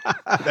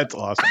 That's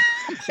awesome.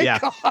 My Yeah.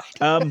 God.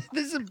 Um,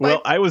 This is by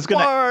well, I was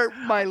gonna. far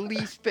my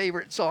least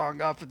favorite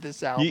song off of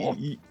this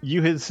album.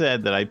 You had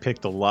said that I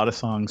picked a lot of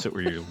songs that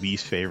were your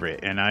least favorite,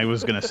 and I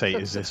was gonna say,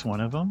 is this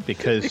one of them?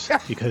 Because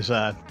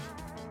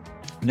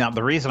now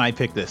the reason I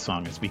picked this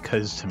song is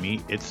because to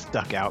me it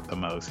stuck out the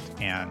most,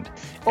 and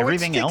Oh, it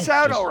everything sticks else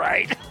out just all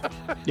right.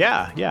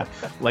 yeah,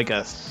 like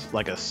a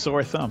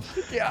sore thumb.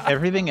 Yeah.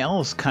 Everything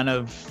else kind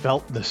of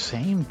felt the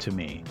same to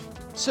me.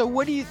 So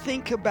what do you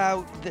think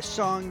about the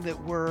song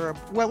that we're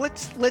well,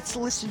 let's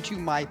listen to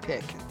my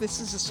pick.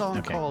 This is a song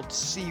Okay. called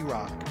Sea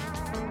Rock.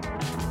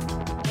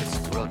 Let's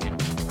rockin',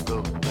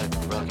 go back to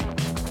rockin'.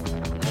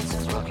 Let's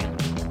rockin',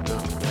 go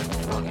back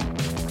to rockin'.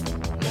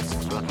 Let's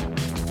rockin',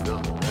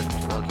 go back to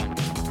rockin'.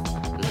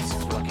 Let's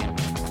rockin',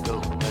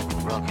 go back to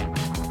rockin'.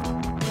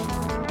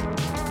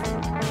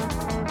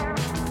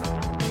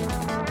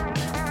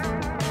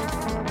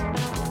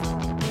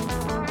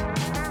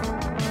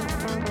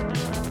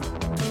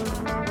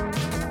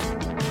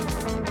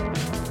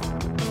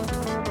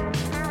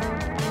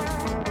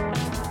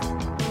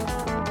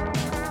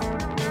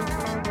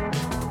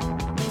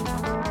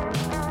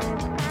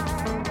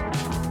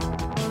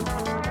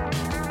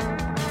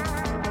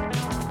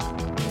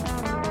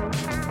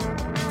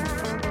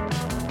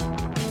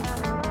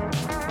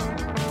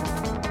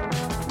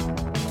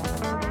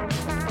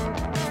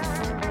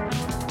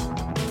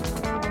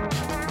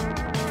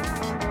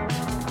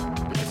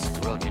 Let's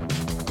rockin',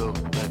 go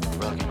back to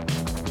rockin'.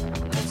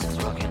 Let's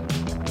rockin',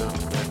 go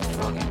back to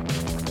rockin'.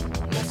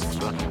 Let's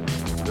rockin',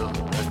 go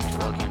back to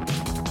rockin'.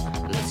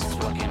 Let's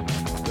rockin',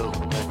 go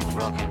back to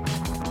rockin'.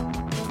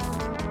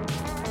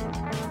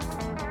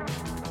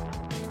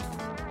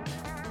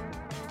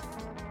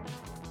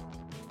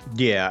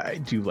 Yeah, I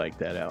do like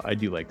that out. I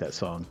do like that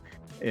song.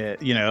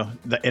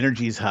 The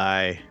energy's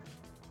high.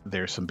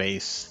 There's some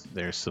bass.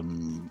 There's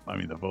some. I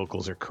mean, the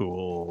vocals are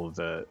cool.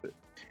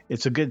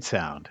 It's a good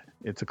sound.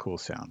 It's a cool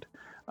sound.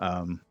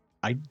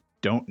 I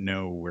don't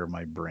know where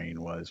my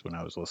brain was when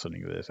I was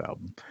listening to this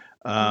album.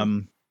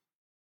 Um,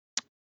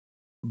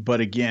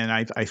 but again,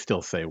 I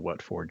still say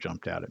what for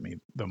jumped out at me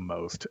the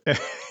most.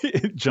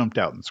 It jumped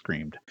out and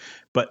screamed.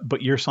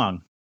 But your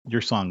song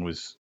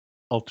was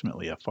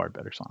ultimately a far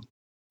better song.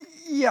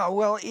 Yeah,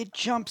 well, it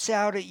jumps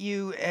out at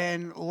you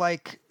and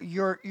like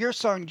your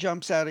song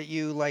jumps out at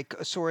you like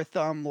a sore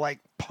thumb like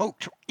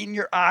poked in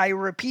your eye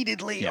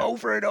repeatedly Yeah,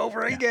 over and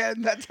over yeah,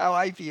 again. That's how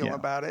I feel yeah.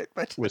 about it.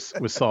 But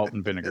With salt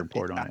and vinegar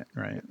poured on it,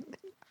 right?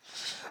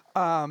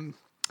 um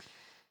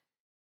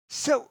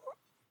so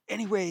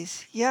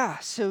anyways, yeah,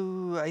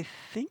 so I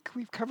think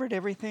we've covered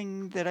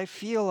everything that I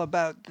feel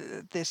about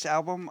this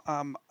album.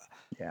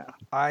 Yeah.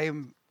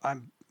 I'm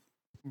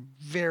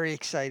very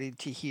excited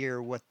to hear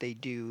what they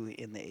do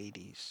in the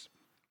 '80s.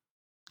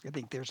 I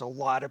think there's a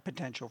lot of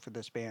potential for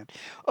this band.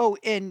 Oh,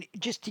 and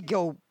just to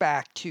go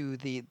back to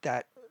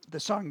the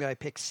song that I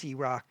picked, Sea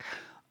Rock.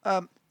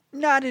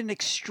 Not an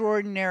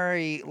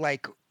extraordinarily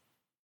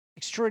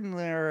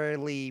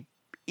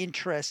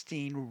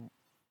interesting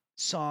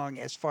song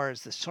as far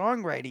as the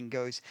songwriting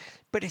goes,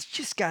 but it's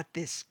just got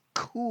this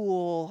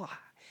cool,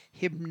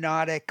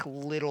 hypnotic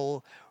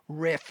little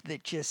riff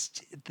that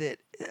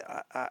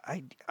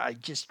I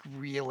just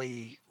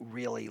really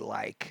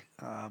like.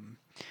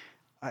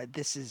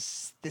 This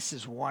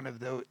is one of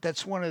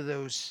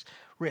those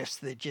riffs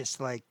that just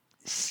like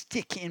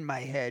stick in my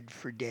head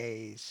for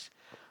days.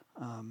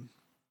 Um,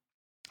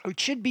 it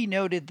should be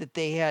noted that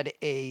they had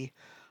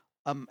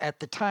at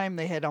the time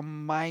they had a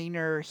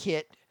minor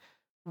hit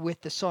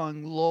with the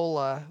song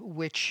Lola,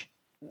 which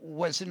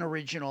was an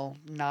original,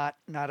 not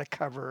a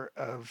cover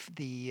of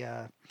the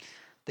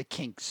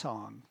Kinks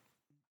song.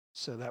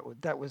 So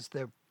that was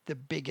the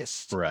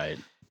biggest, Right.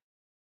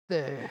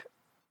 the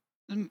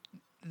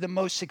the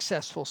most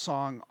successful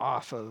song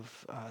off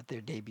of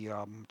their debut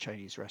album,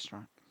 Chinese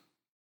Restaurant.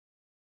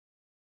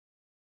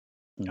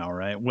 All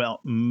right. Well,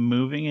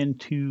 moving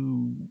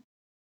into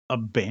a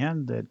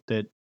band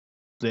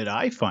that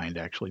I find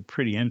actually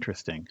pretty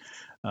interesting,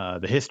 the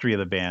history of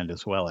the band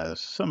as well as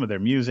some of their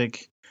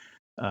music.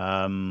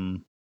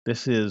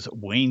 This is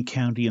Wayne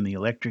County and the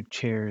Electric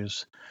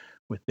Chairs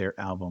with their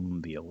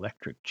album The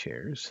Electric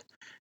Chairs.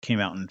 Came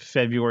out in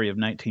February of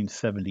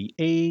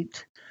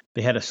 1978.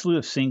 They had a slew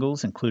of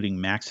singles,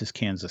 including Max's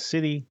Kansas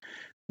City,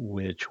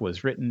 which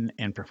was written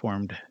and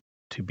performed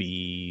to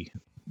be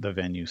the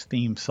venue's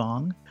theme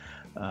song.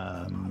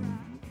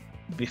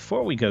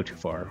 Before we go too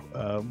far,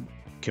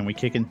 can we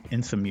kick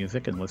in some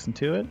music and listen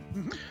to it?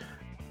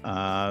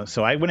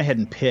 So I went ahead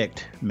and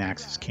picked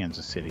Max's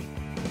Kansas City.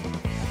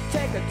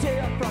 Take a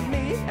tip from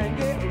me and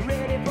get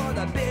ready for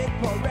the big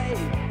parade.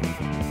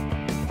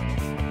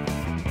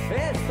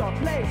 It's the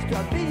place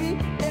to be.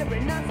 Every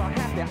night's a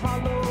happy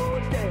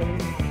holiday.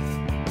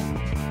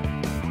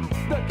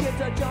 The kids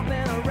are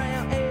jumping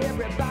around.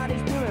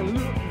 Everybody's doing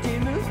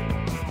loop-de-loop.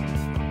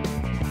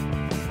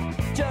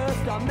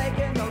 Just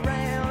making the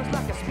rounds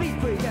like a speed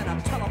freak in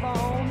a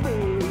telephone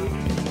booth.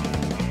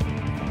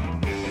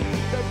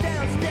 The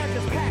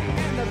downstairs is packed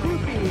and the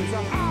groupies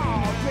are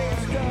all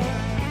dressed up.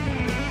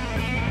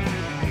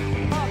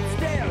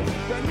 Upstairs,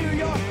 the New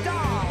York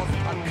dolls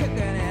are kicking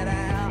it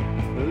out,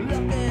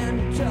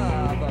 looking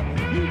tough.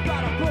 You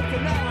got a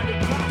broken arm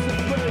and classic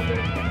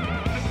burger.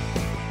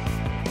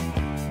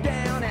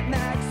 Down at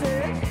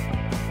Max's,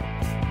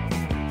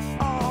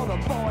 all the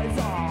boys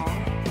are,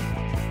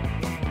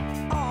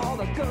 all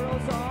the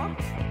girls are,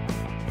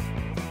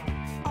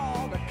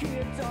 all the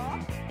kids are.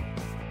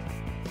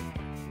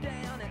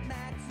 Down at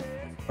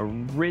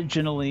Max's.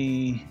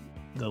 Originally,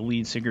 the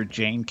lead singer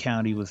Jane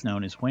County was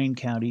known as Wayne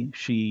County.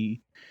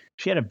 She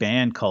had a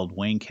band called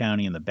Wayne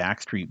County and the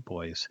Backstreet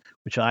Boys,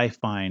 which I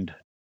find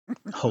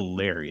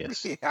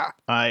hilarious. Yeah.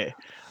 I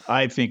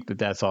think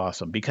that's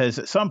awesome because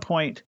at some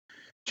point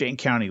Jane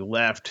County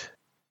left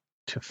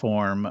to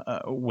form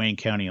Wayne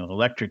County and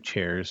Electric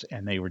Chairs,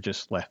 and they were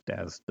just left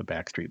as the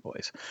Backstreet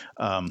Boys.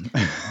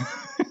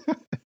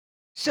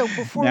 So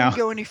before Now- we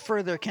go any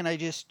further, can I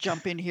just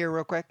jump in here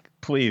real quick?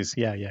 Please,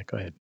 yeah, go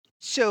ahead.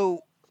 So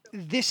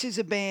this is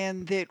a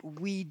band that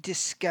we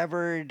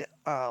discovered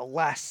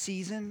last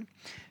season.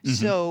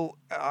 So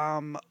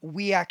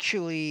we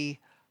actually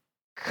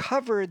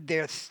covered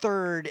their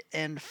third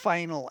and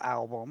final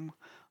album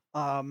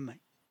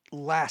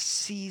last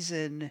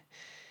season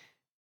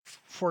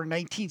for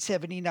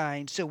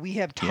 1979. So we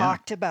have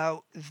talked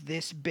about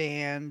this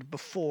band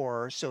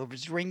before. So if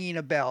it's ringing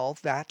a bell,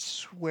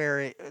 that's where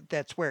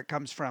it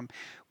comes from.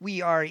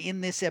 We are in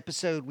this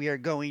episode. We are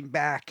going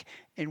back,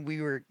 and we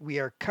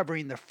are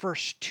covering the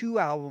first two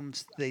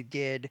albums they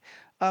did,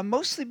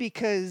 mostly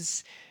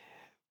because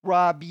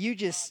Rob,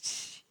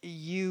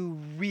 you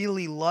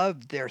really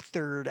loved their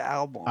third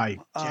album.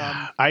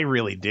 I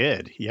really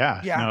did.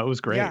 Yeah. yeah, No, it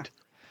was great. yeah.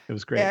 It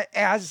was great.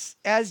 As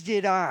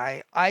did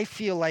I. I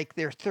feel like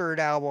their third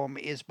album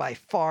is by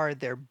far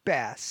their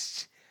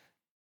best.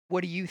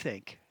 What do you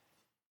think?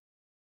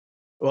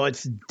 Well,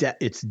 it's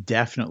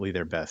definitely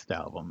their best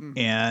album,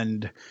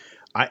 and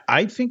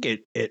I think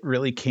it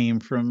really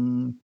came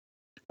from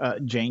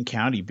Jane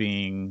County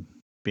being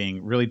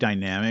really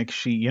dynamic.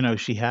 She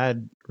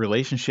had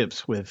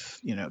relationships with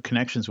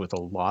connections with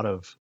a lot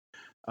of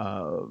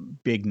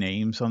big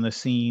names on the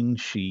scene.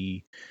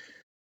 She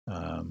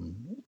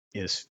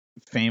is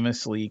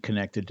famously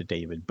connected to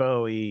David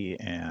Bowie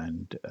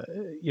and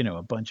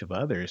a bunch of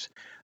others.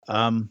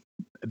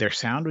 Their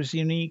sound was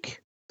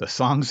unique. The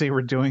songs they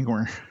were doing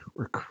were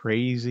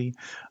crazy,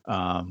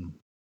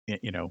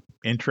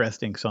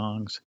 interesting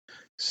songs.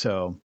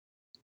 So,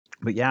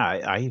 but yeah,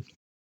 I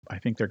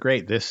think they're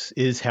great. This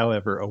is,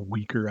 however, a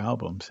weaker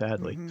album,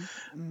 sadly.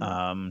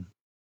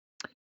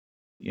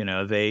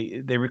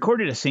 They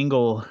recorded a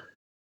single.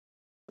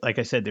 Like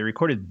I said, they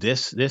recorded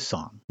this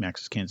song,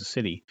 Max's Kansas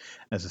City,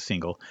 as a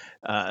single,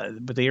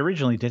 but they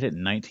originally did it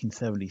in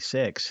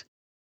 1976,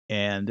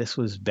 and this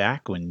was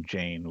back when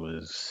Jane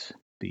was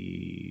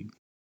a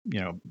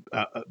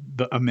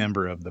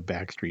member of the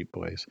Backstreet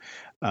Boys.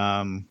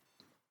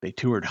 They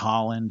toured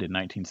Holland in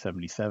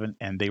 1977,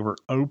 and they were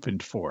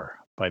opened for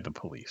by the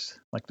Police.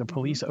 Like the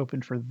Police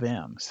opened for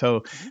them,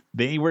 so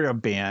they were a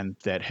band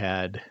that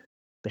had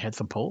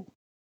some pull,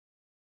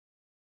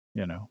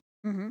 you know.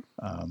 Mm-hmm.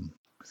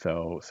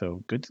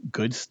 So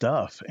good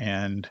stuff,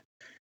 and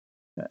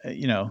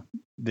you know,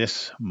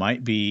 this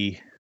might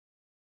be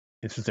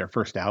this is their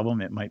first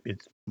album. It might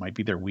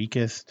be their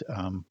weakest,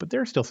 but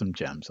there are still some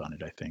gems on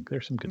it. I think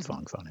there's some good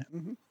songs on it.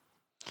 Mm-hmm.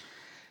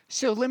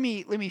 So let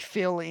me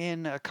fill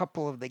in a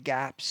couple of the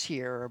gaps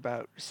here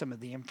about some of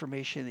the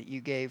information that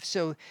you gave.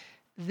 So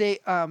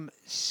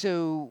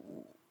so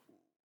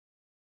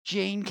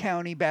Jane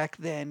County back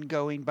then,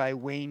 going by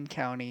Wayne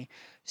County,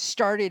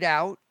 started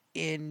out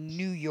in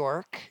New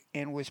York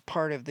and was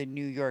part of the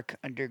New York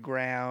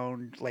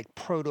underground, like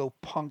proto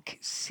punk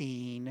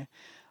scene.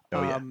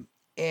 Oh yeah,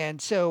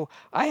 And so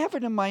I have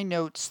it in my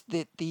notes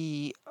that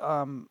the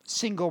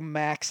single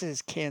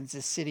Max's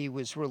Kansas City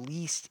was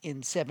released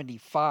in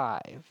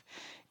 75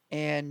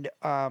 and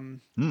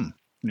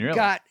really?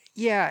 got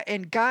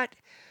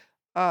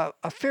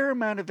a fair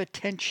amount of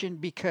attention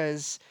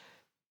because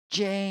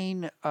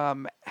Jane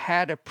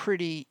had a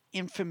pretty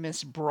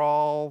infamous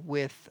brawl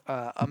with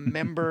a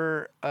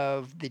member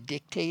of the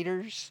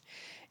Dictators,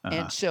 Uh-huh.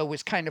 and so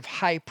was kind of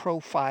high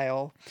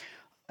profile.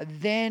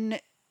 Then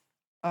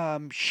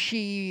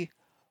she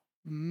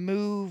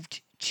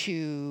moved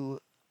to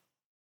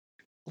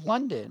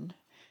London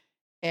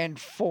and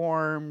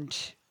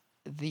formed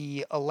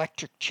the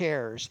Electric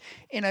Chairs.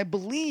 And I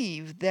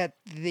believe that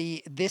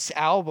this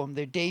album,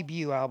 their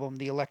debut album,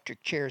 The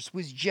Electric Chairs,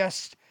 was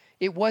just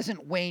it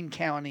wasn't Wayne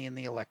County and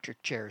the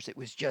Electric Chairs. It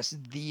was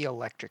just the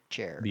Electric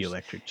Chairs. The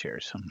Electric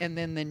Chairs. And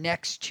then the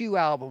next two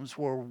albums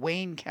were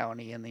Wayne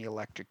County and the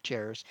Electric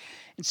Chairs.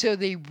 And so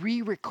they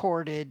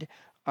re-recorded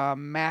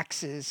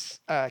Max's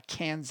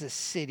Kansas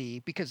City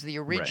because the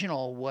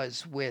original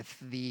was with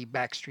the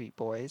Backstreet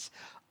Boys.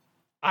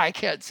 I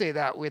can't say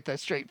that with a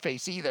straight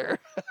face either.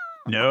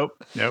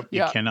 Nope, you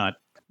Yeah. cannot.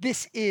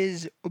 This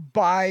is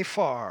by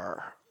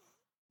far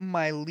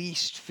my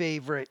least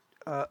favorite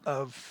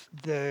of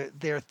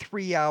their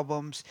three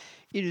albums.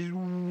 It is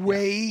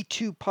way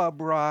too pub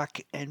rock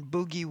and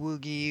boogie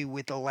woogie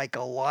with a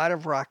lot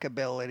of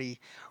rockabilly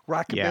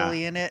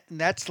in it, and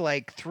that's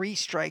like three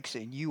strikes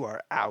and you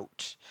are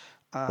out.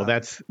 Well,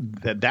 that's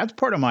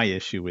part of my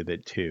issue with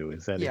it too,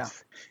 is that Yeah.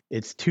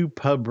 it's too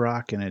pub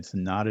rock and it's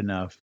not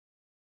enough.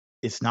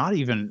 It's not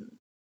even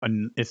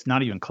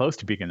close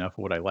to being enough of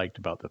what I liked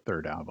about the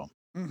third album.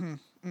 Mm-hmm.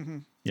 Mm-hmm.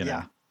 You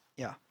know?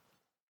 Yeah.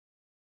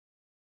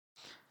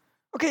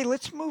 Okay,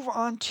 let's move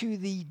on to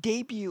the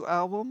debut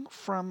album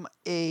from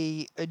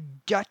a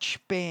Dutch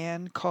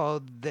band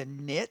called The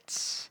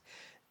Knits.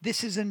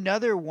 This is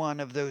another one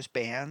of those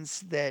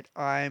bands that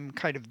I'm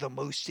kind of the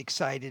most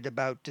excited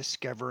about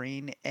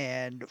discovering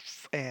and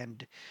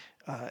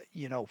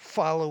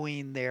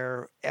following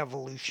their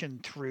evolution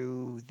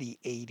through the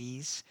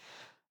 80s.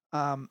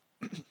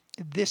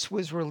 This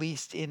was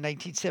released in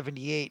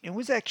 1978 and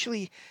was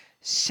actually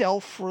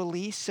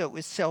self-released, so it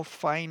was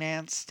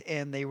self-financed,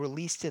 and they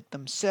released it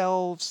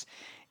themselves,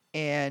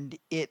 and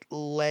it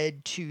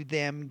led to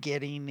them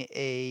getting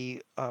a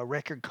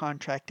record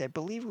contract, I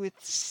believe, with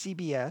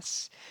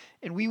CBS.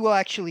 And we will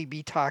actually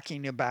be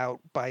talking about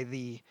by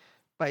the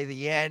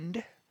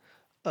end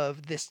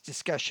of this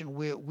discussion,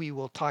 we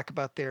will talk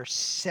about their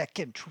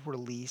second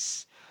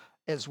release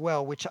as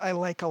well, which I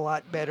like a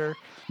lot better.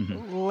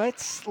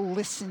 Let's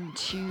listen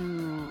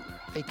to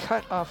a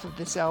cut off of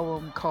this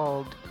album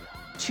called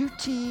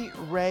Tutti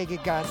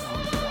Ragazzi.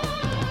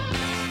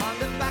 On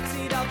the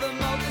backseat of the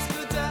motor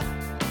scooter,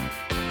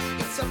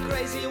 it's so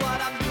crazy what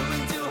I'm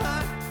doing to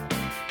her.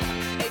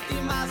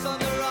 80 miles on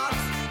the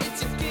rocks,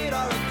 it's a kid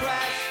or a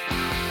crash.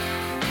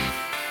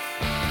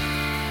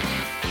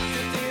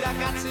 Tutti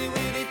ragazzi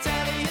with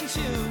Italian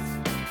shoes.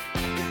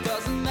 It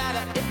doesn't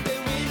matter if they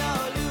win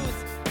or lose.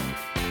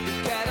 The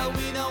cattle,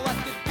 we know what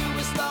to do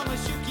as long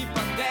as you keep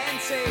on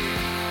dancing.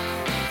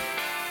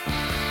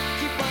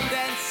 Keep on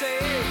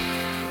dancing.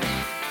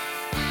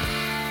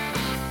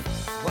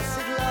 Was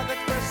it love at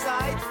first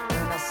sight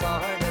when I saw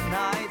her that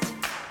night?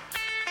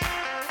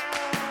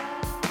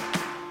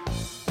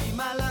 Be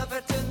my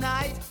lover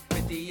tonight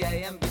with the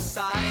AM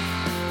beside.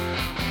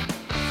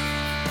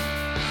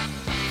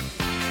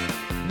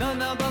 No,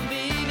 no,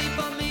 bambini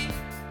for me.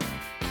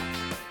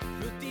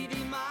 Frutti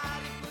di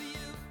mare for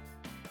you.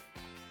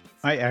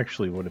 I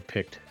actually would have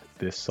picked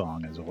this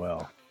song as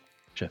well,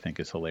 which I think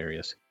is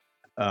hilarious.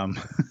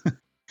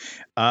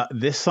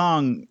 This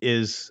song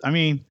is,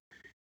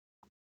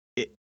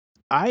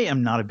 I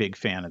am not a big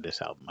fan of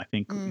this album. I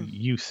think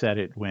you said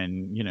it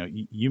when,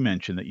 you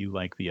mentioned that you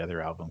like the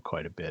other album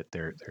quite a bit,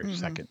 their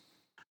second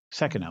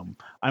album.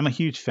 I'm a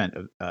huge fan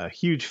of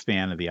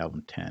the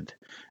album Tent.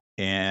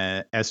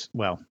 And as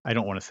well, I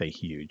don't want to say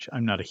huge.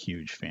 I'm not a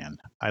huge fan.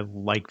 I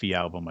like the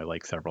album. I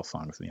like several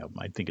songs in the album.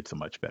 I think it's a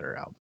much better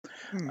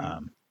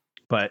album.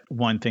 But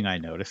one thing I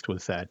noticed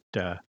was that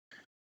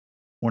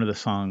one of the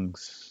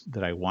songs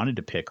that I wanted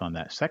to pick on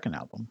that second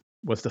album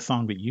was the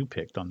song that you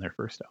picked on their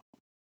first album.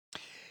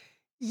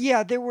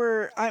 Yeah, there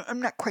were. I'm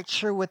not quite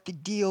sure what the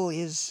deal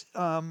is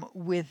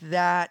with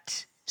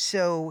that.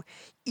 So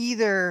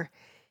either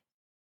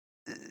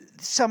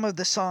some of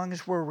the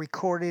songs were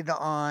recorded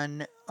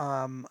on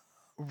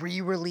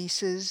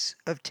re-releases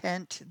of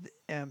Tent.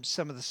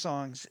 Some of the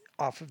songs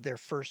off of their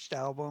first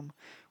album,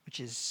 which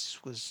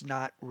was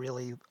not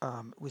really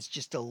was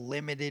just a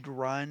limited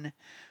run,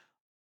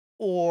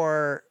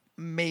 or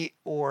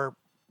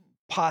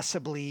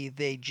possibly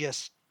they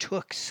just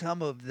took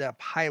some of the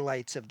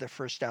highlights of the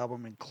first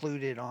album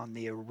included on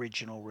the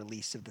original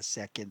release of the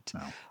second.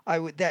 No.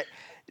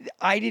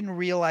 I didn't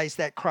realize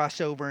that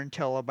crossover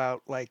until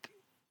about like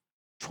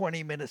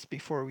 20 minutes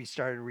before we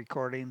started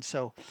recording,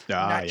 so I'm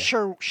Ah, not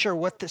yeah. sure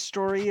what the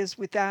story is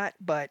with that,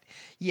 but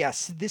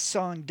yes, this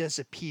song does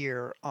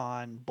appear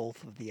on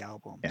both of the Yeah.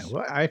 albums.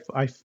 Well, I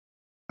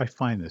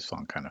find this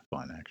song kind of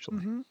fun,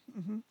 actually.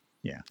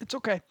 Yeah. It's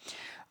okay.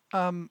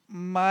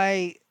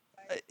 My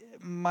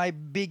my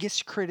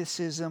biggest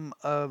criticism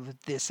of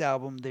this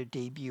album, their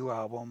debut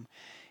album,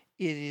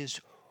 it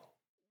is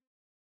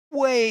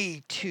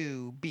way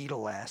too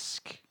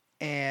Beatlesque,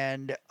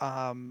 and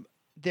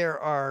there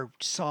are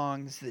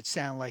songs that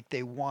sound like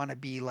they want to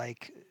be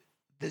like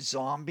the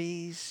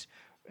Zombies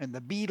and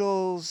the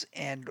Beatles,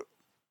 and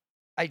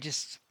I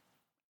just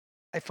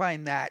I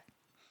find that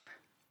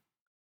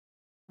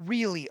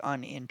really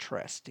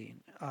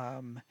uninteresting.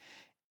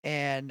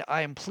 And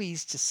I am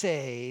pleased to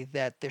say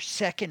that their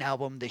second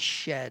album, they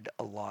shed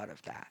a lot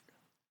of that.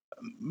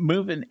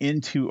 Moving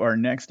into our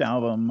next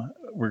album,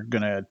 we're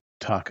gonna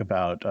talk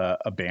about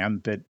a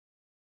band that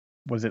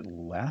was it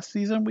last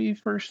season we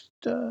first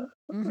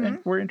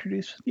were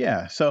introduced.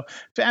 Yeah, so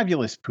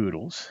Fabulous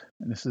Poodles,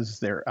 and this is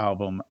their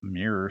album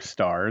Mirror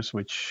Stars,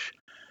 which,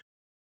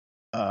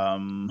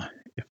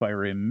 if I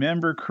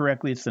remember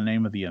correctly, it's the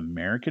name of the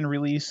American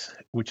release,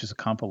 which is a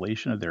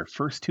compilation of their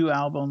first two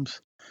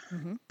albums,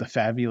 Mm-hmm. The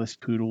Fabulous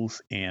Poodles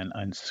and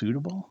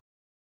Unsuitable.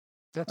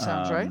 That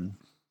sounds right.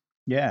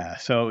 Yeah,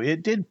 so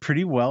it did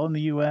pretty well in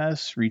the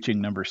US,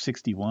 reaching number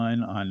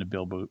 61 on the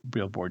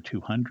Billboard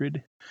 200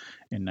 in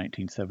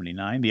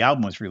 1979. The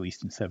album was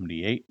released in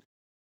 78.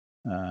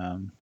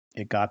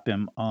 It got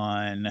them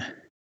on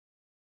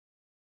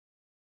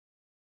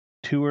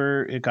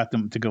tour. It got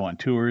them to go on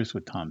tours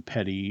with Tom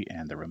Petty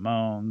and the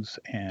Ramones.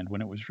 And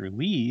when it was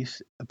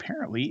released,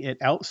 apparently it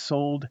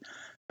outsold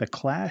the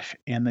Clash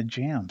and the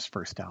Jam's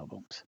first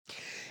albums.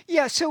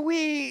 Yeah, so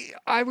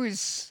I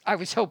was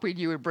hoping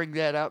you would bring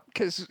that up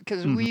because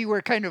we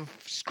were kind of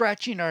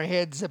scratching our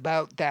heads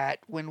about that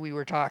when we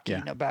were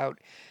talking about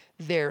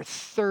their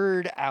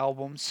third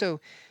album. So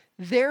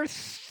their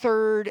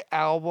third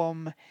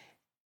album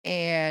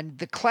and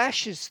the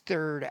Clash's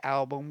third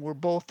album were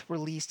both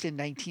released in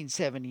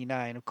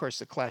 1979. Of course,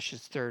 the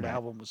Clash's third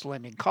album was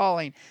London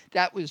Calling.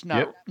 That was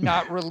not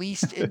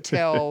released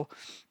until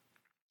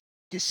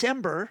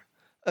December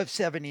of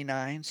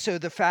 79. So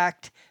the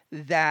fact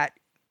that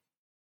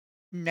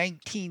in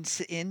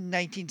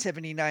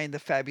 1979 the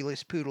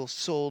Fabulous Poodles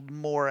sold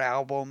more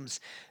albums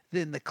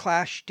than the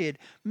Clash did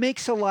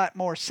makes a lot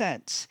more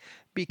sense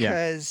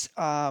because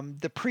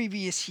the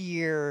previous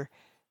year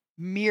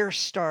Mirror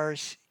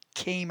Stars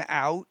came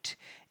out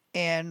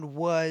and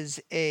was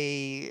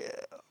a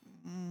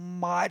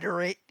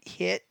moderate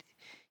hit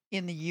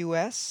in the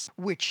US,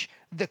 which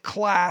the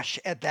Clash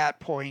at that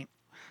point,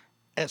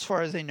 as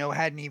far as I know,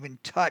 hadn't even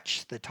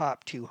touched the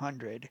top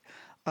 200.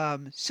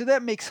 So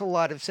that makes a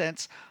lot of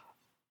sense.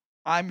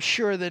 I'm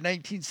sure that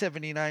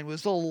 1979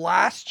 was the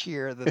last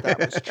year that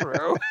was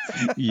true.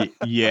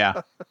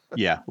 yeah,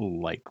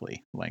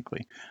 likely.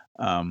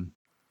 I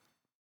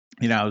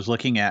was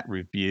looking at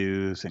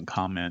reviews and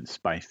comments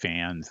by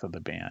fans of the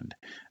band,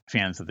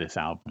 fans of this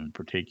album in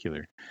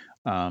particular.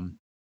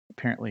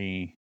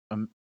 Apparently,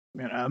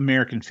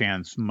 American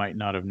fans might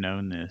not have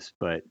known this,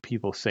 but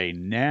people say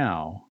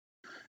now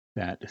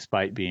that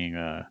despite being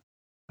a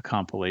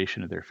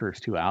compilation of their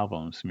first two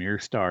albums, Mirror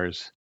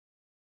Stars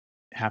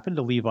happened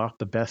to leave off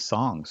the best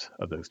songs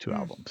of those two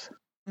albums.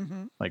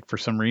 Mm-hmm. Like for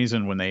some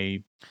reason, when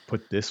they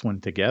put this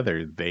one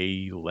together,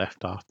 they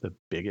left off the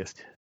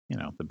biggest and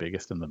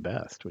the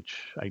best,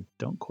 which I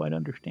don't quite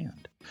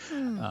understand.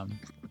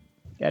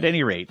 At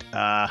any rate,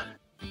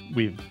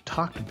 we've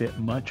talked a bit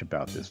much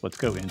about this. Let's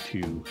go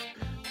into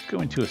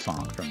a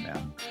song from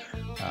them.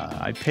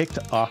 I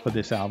picked off of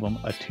this album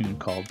a tune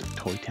called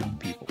Toy Town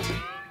People.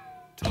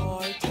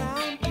 Toy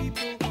Town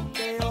people,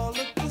 they all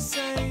look the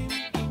same.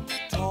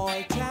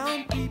 Toy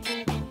Town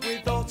people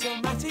with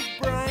automatic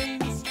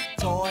brains.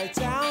 Toy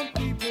Town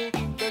people,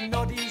 the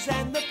noddies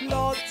and the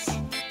plods.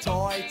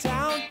 Toy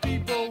Town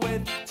people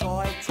with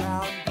Toy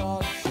Town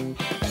gods.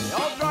 They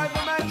all drive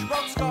a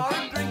matchbox car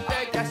and drink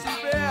their gassy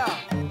beer.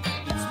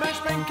 Smash,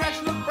 bang,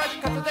 cash, look fresh,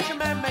 cut the dash,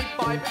 man, make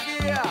fiber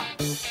gear.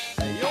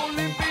 They all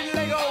live in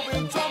Lego,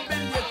 built on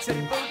billiard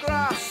table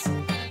grass.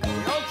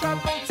 They all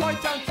travel Toy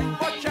Town to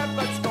watch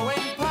adverts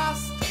going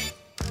past.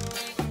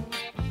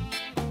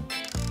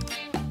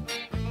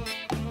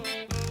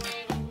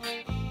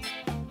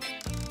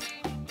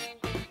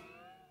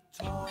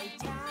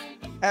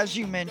 As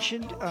you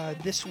mentioned,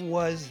 this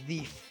was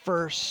the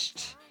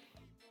first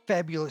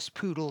Fabulous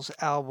Poodles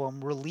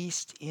album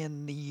released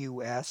in the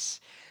U.S.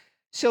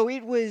 So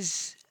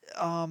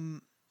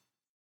um,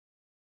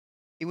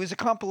 it was a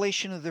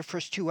compilation of their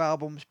first two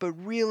albums, but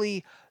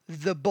really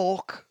the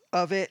bulk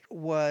of it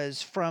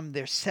was from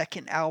their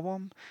second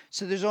album.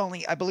 So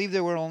I believe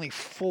there were only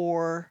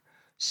 4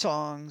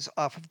 songs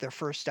off of their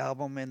first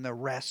album, and the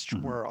rest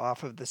Mhm. were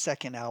off of the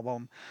second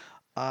album.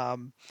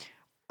 Um,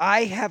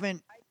 I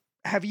haven't.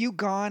 Have you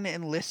gone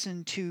and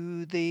listened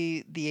to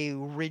the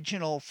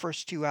original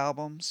first 2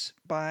 albums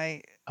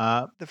by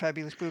Uh, the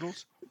Fabulous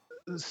Poodles?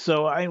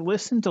 so I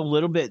listened a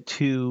little bit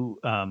to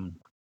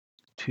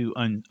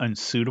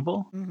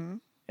Unsuitable, Mm-hmm.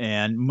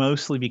 and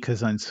mostly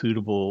because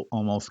Unsuitable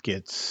almost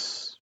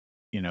gets,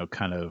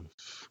 kind of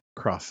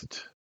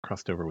crossed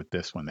over with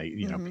this one. They,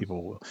 Mm-hmm.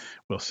 people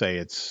will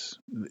say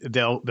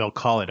they'll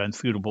call it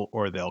Unsuitable,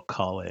 or they'll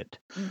call it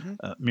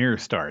Mm-hmm. Mirror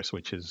Stars,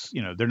 which is,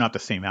 they're not the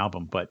same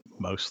album, but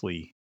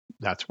mostly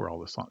that's where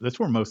most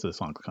of the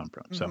songs come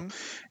from. So,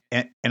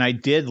 Mm-hmm. and I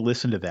did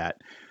listen to that.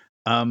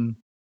 Um,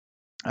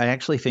 I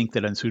actually think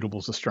that Unsuitable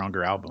is a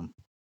stronger album.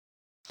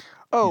 You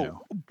Oh,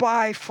 know,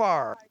 by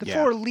far. The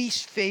yeah. 4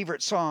 least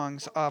favorite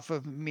songs off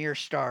of Mere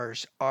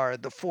Stars are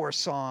the 4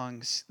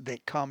 songs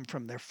that come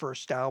from their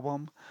first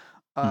album.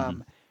 Hmm.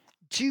 Um,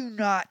 do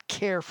not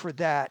care for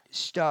that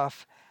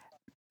stuff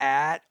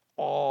at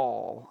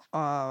all.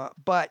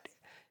 But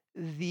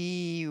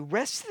the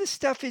rest of the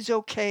stuff is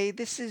okay.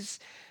 This is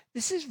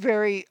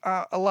very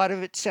a lot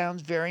of it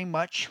sounds very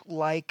much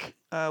like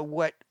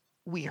what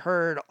we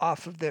heard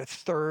off of their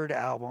third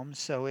album.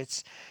 So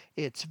it's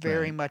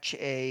very Right. much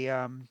a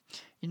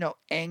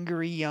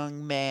angry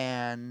young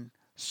man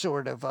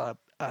sort of a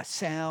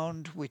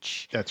sound,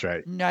 which That's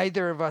right.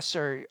 neither of us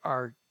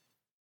are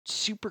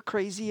super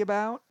crazy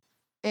about.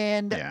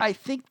 And Yeah. I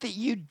think that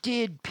you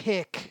did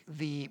pick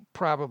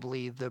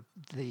probably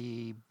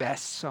the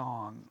best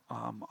song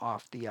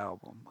off the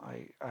album.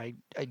 I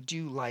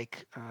do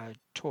like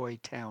Toy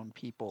Town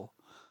People.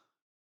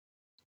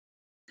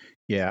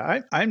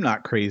 Yeah, I'm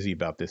not crazy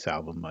about this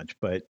album much,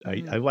 but I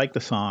Mm, like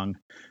the song.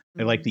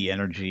 I like mhm. the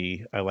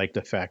energy. I like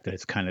the fact that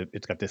it's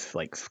got this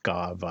like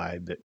ska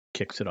vibe that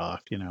kicks it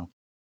off.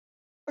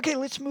 Okay,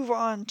 let's move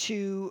on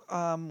to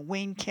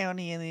Wayne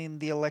County and then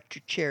the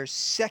Electric Chair's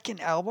second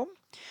album.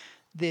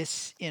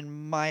 This,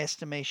 in my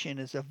estimation,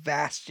 is a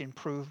vast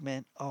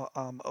improvement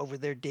over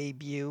their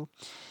debut.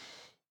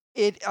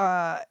 It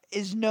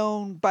is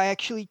known by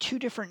actually 2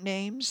 different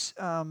names.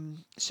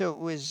 So it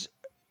was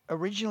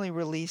originally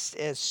released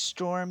as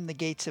Storm the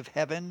Gates of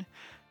Heaven,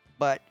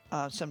 but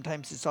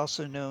sometimes it's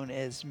also known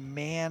as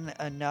Man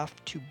Enough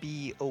to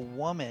Be a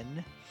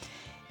Woman.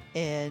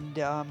 And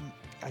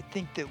I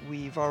think that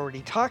we've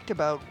already talked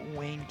about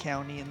Wayne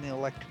County and the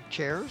electric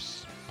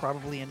chairs,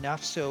 probably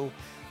enough. So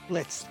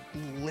let's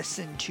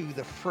listen to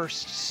the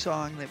first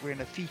song that we're going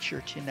to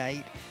feature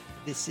tonight.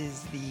 This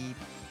is the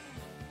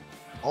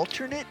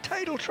alternate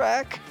title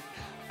track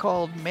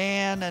called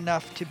Man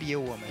Enough to Be a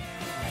Woman.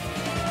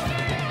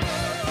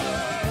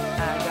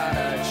 I got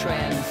a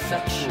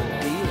transsexual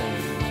feeling.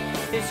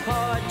 It's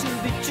hard to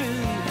be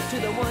true to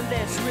the one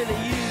that's really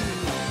you.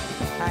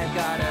 I've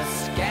got a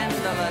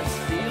scandalous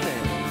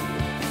feeling.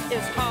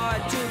 It's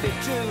hard to be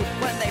true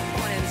when they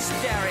point and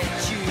stare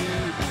at you.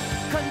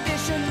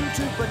 Conditioned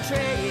to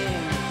portraying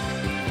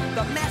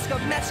the mask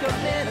of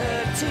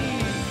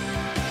masculinity.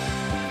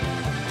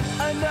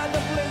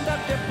 Another blend of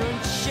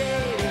different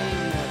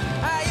shading.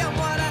 I am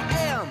what I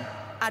am.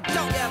 I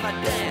don't give a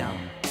damn.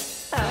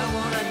 I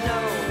wanna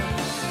know.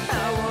 I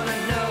wanna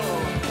know.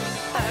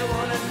 I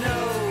wanna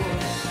know.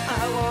 I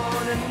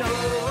wanna know.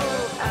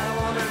 I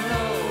wanna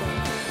know.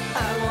 I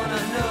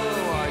wanna know.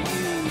 Are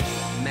you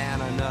man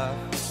enough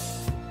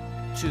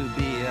to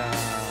be a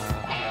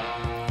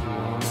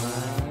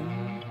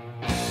woman?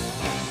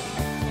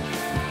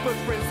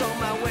 Footprints on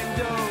my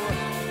window.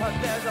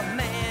 There's a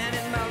man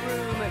in my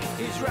room.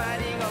 He's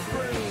riding a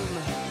broom.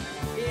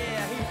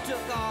 Yeah, he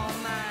took all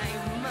my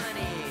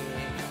money.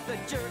 The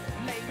jerk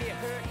made me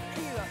hurt.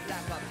 He looked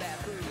like a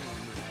baboon.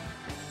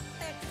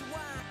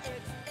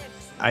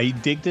 I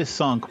dig this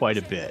song quite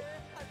a bit,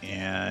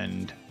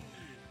 and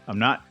I'm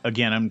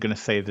going to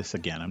say this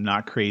again. I'm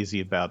not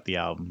crazy about the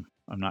album.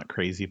 I'm not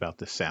crazy about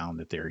the sound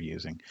that they're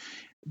using.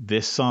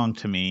 This song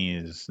to me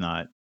is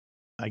not,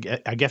 I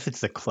guess it's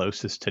the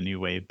closest to new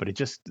wave, but it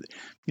just,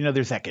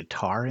 there's that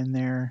guitar in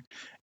there,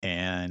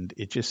 and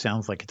it just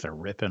sounds like it's a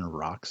ripping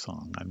rock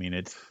song. I mean,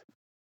 it's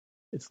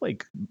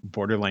like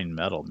borderline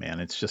metal, man.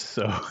 It's just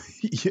so,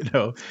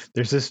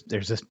 there's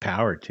this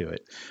power to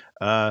it.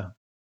 Uh,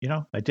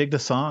 I dig the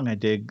song. I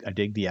dig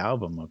the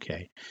album.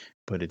 Okay,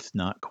 but it's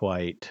not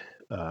quite,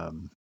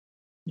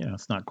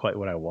 it's not quite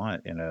what I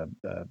want in a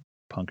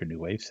punk or new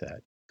wave set.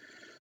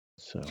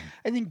 So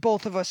I think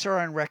both of us are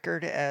on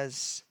record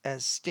as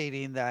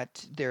stating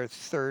that their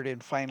third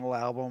and final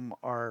album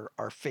are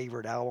our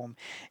favorite album.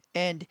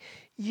 And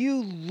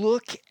you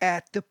look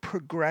at the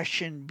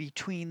progression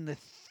between the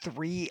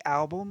three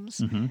albums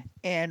mhm.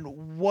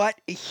 and what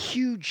a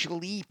huge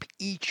leap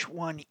each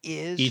one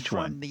is Each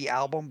one. from the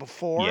album Yeah,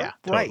 before.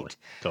 totally. Right.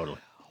 Totally.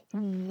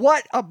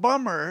 What a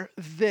bummer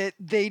that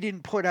they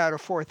didn't put out a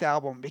fourth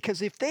album,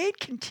 because if they had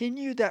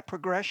continued that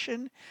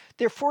progression,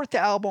 their fourth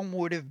album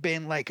would have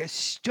been like a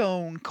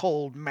stone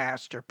cold Oh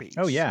masterpiece,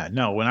 yeah,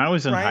 no, when I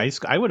was in high right?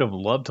 school, I would have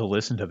loved to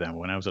listen to them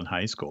when I was in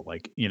high school.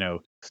 Like,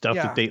 stuff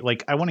that Yeah. they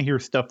like I want to hear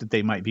stuff that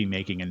they might be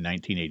making in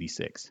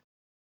 1986,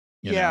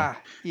 you know. Yeah.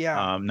 Yeah.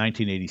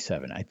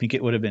 1987. I think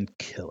it would have been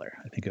killer.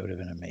 I think it would have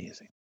been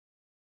amazing.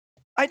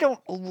 I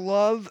don't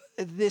love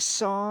this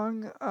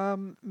song,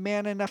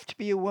 Man Enough to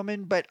Be a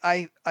Woman, but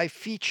I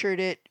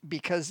featured it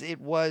because it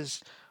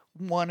was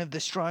one of the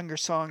stronger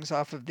songs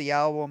off of the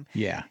album.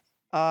 Yeah.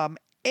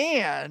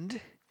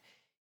 And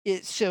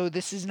so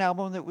this is an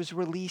album that was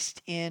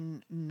released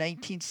in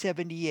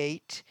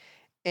 1978,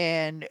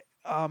 and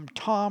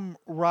Tom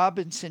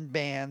Robinson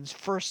Band's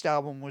first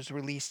album was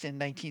released in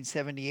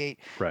 1978.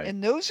 Right.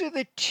 And those are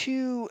the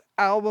two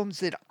albums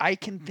that I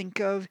can think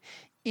of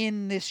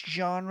in this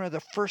genre, the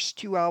first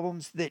two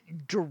albums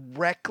that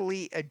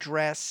directly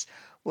address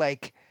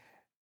like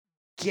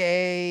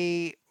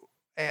gay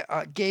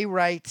gay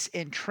rights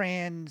and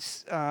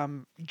trans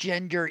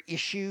gender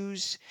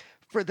issues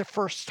for the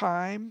first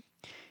time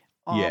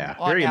Yeah,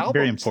 on very very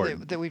albums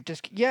important. that we've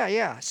just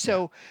yeah.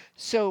 So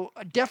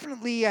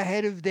definitely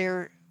ahead of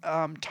their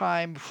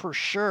time for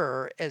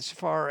sure, as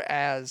far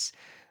as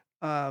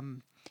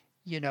um,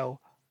 you know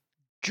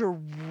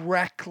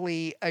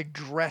directly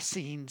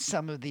addressing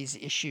some of these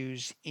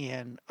issues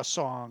in a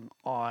song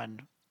on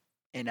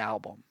an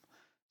album.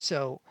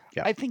 So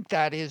Yeah. I think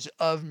that is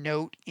of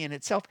note in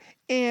itself,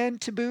 and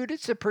to boot,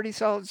 it's a pretty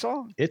solid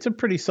song. It's a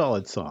pretty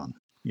solid song.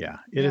 Yeah,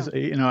 it is.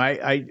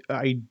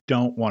 I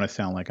don't want to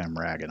sound like I'm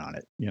ragging on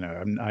it.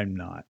 I'm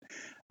not.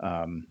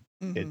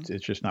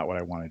 It's just not what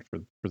I wanted for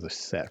the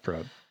set, for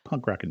a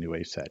punk rock and new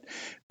wave set.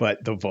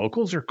 But the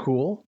vocals are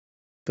cool.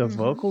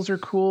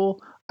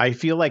 I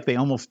feel like they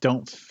almost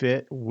don't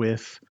fit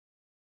with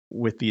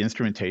the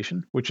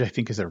instrumentation, which I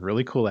think is a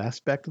really cool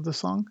aspect of the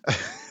song.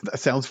 That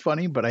sounds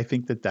funny, but I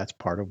think that that's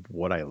part of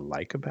what I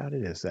like about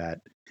it, is that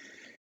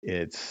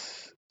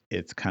it's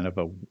kind of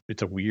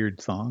it's a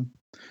weird song.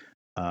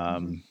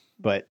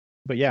 But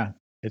yeah,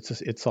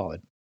 it's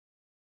solid.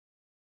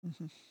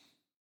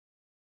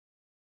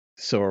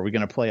 So are we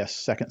going to play a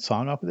second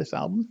song off of this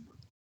album?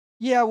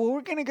 Yeah, well,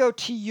 we're gonna go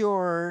to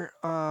your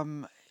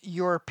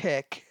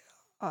pick.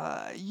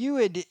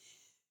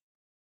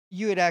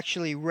 You had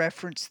actually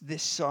referenced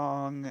this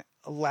song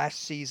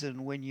last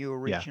season when you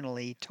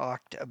originally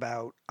talked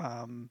about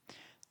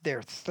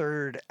their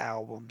third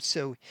album.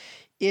 So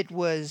it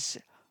was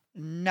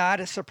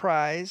not a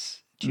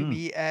surprise to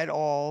me at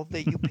all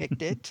that you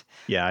picked it.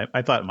 Yeah,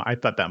 I thought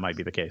that might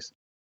be the case.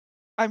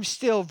 I'm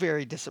still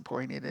very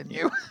disappointed in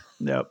you.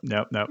 Nope.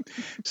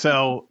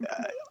 So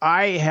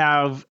I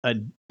have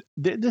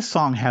this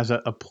song has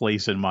a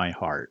place in my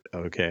heart.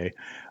 Okay.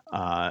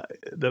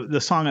 The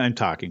song I'm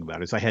talking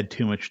about is "I Had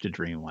Too Much to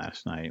Dream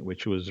Last Night,"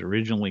 which was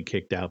originally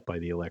kicked out by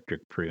the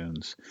Electric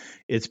Prunes.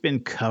 It's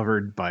been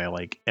covered by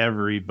like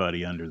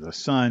everybody under the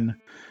sun.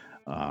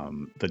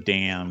 The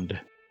Damned,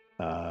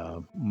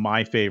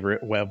 my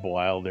favorite, Webb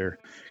Wilder,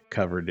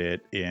 covered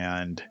it,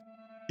 and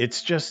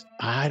it's just,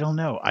 I don't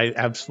know, I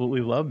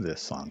absolutely love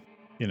this song.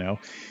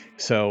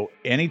 So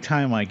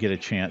anytime I get a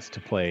chance to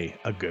play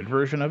a good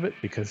version of it,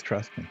 because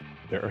trust me,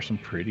 there are some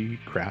pretty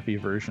crappy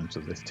versions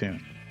of this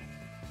tune,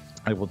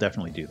 I will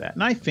definitely do that.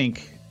 And I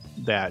think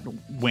that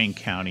Wayne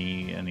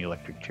County and the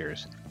Electric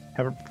Chairs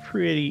have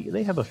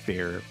a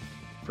fair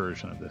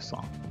version of this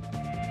song.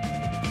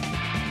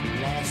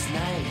 Last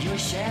night your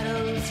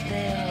shadows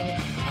fell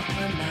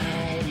upon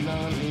my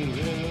lonely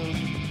room.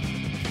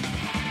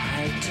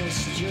 I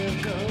touched your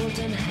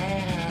golden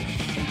hair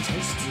and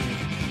tasted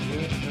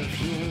your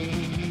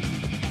perfume.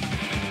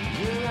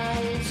 Your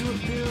eyes were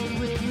filled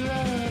with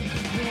love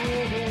the way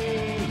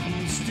they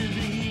used to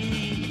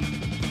be.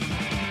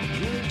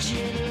 Your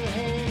gentle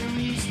hand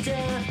reached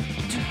out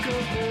to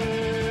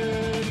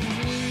comfort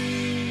me.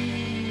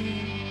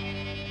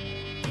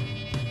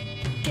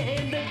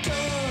 Came the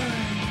dawn,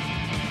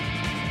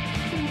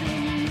 and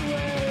then you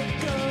were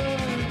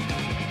gone.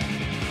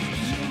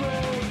 You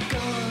were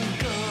gone,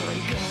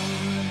 gone,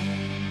 gone.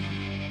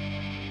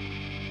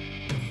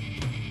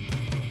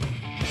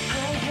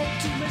 I had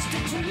too much to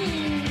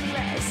dream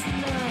last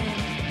night,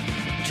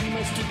 too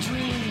much to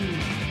dream.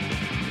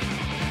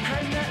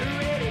 I'm not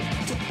ready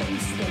to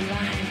face the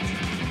light.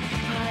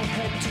 I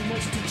had too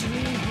much to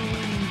dream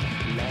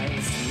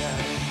last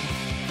night.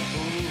 Oh,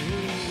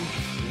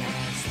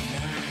 last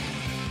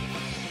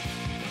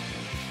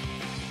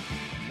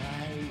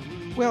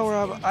night. Well,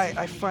 Rob,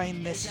 I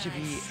find this to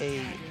be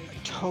a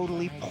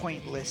totally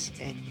pointless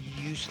and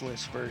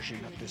useless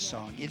version of this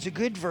song. It's a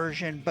good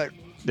version, but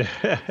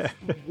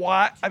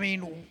why? I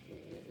mean,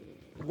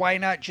 why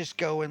not just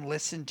go and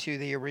listen to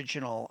the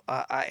original?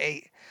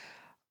 I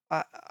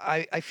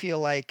feel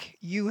like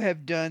you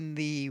have done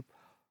the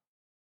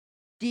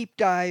deep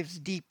dives,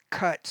 deep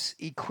cuts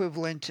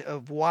equivalent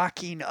of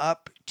walking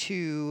up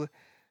to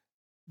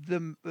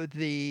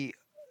the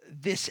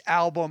this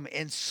album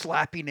and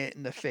slapping it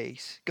in the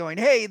face, going,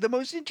 "Hey, the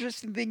most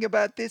interesting thing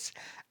about this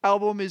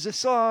album is a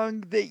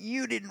song that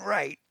you didn't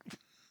write."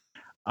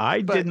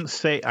 I But didn't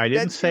say I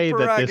didn't that's your say that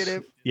this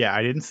prerogative. yeah,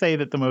 I didn't say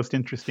that the most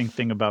interesting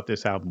thing about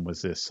this album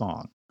was this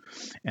song.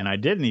 And I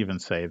didn't even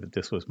say that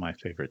this was my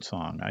favorite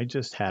song. I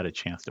just had a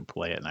chance to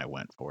play it and I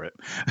went for it.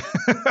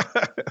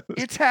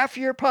 It's half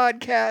your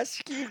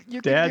podcast.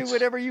 You can do That's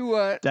whatever you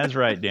want. that's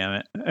right,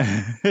 damn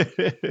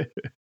it.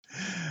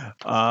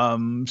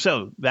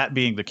 So that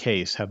being the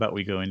case, how about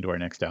we go into our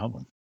next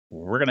album?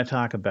 We're going to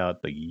talk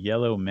about the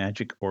Yellow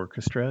Magic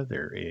Orchestra.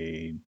 They're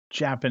a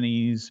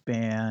Japanese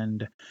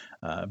band,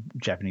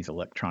 Japanese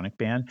electronic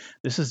band.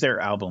 This is their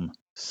album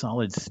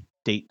Solid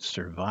State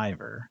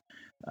Survivor.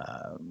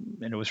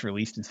 And it was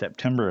released in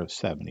September of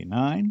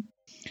 79.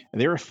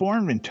 They were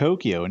formed in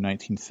Tokyo in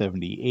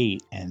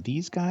 1978, and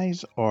these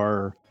guys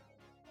are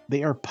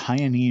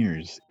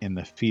pioneers in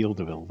the field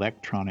of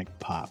electronic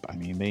pop. I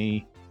mean,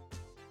 they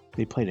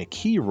played a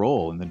key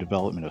role in the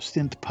development of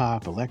synth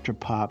pop,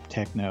 electropop,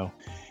 techno,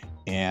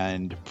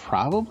 and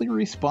probably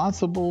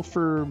responsible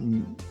for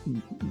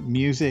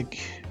music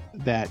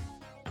that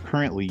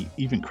currently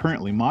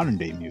modern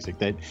day music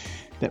that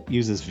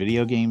uses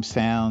video game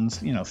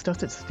sounds, stuff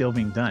that's still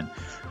being done.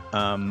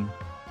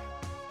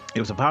 It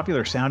was a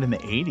popular sound in the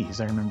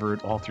 80s. I remember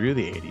it all through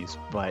the 80s,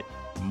 but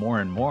more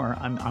and more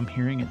I'm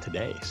hearing it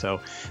today. So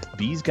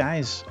these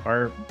guys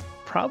are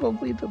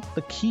probably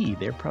the key.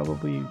 They're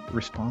probably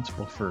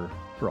responsible for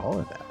all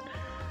of that.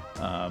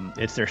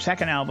 It's their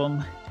second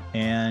album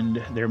and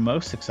their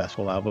most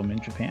successful album in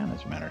Japan,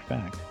 as a matter of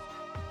fact.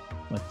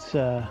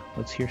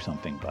 Let's hear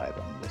something by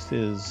them. This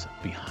is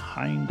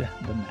Behind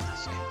the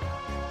Mask.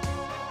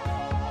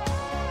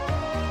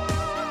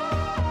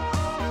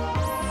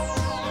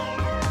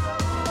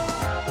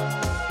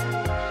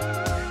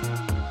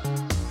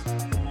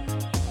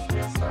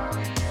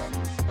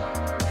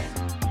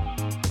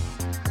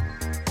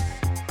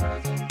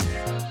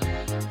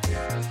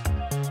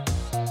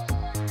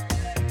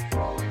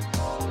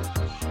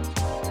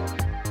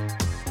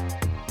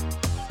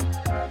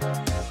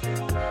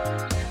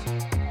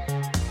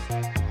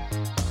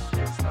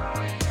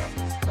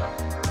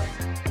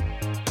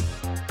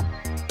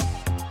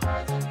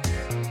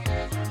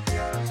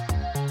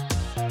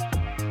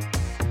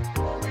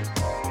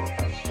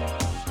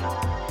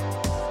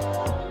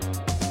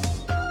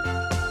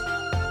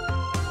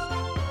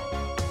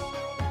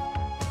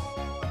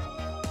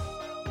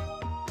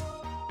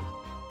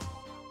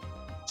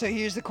 So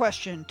here's the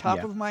question, top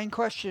Yeah. of mind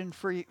question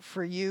for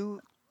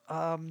you.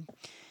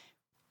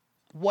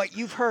 What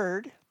you've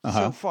heard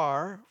so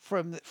far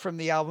from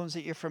the albums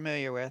that you're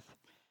familiar with,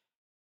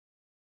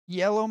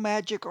 Yellow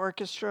Magic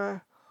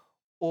Orchestra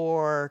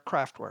or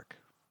Kraftwerk?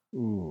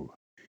 Ooh,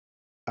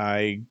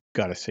 I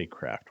gotta say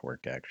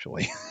Kraftwerk,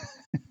 actually.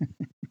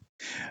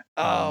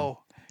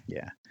 Oh,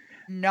 Yeah.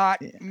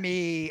 not Yeah.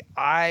 me.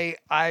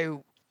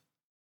 I'm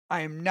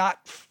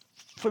not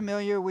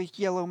familiar with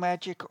Yellow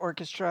Magic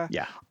Orchestra.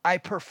 Yeah. I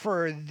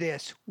prefer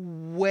this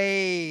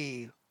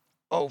way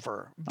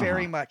over,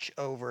 very much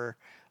over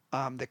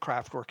the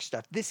Kraftwerk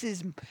stuff. This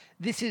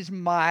is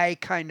my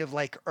kind of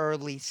like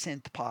early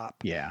synth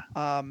pop. Yeah.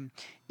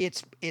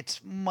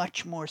 It's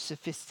much more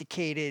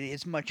sophisticated.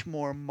 It's much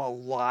more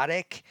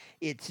melodic.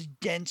 It's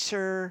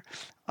denser,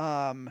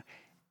 and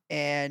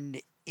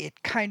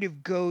it kind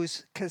of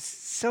goes because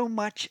so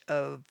much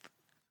of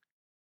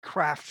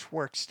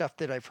Kraftwerk stuff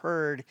that I've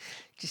heard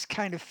just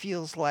kind of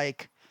feels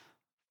like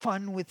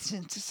fun with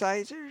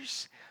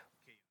synthesizers.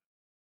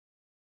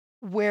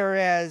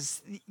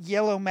 Whereas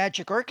Yellow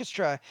Magic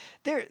Orchestra,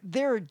 they're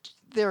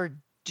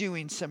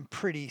doing some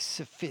pretty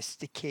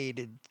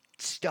sophisticated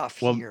stuff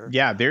Well, here.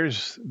 yeah, there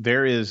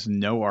is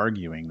no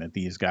arguing that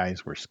these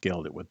guys were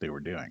skilled at what they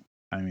were doing.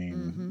 I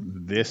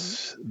mean,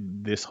 this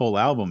whole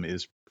album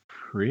is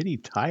pretty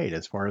tight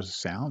as far as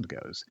sound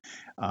goes,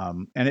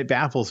 and it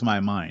baffles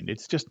my mind.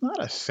 It's just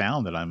not a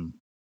sound that I'm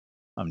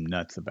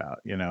nuts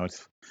about.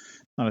 It's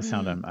not a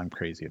sound I'm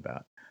crazy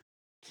about.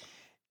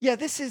 Yeah,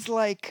 this is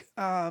like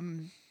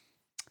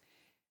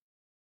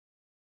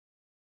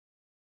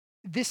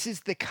this is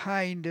the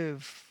kind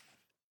of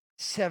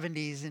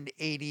 70s and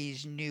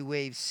 80s new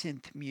wave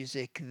synth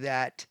music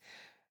that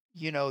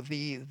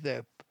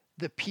the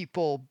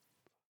people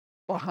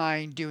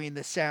behind doing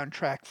the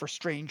soundtrack for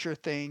Stranger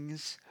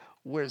Things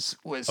was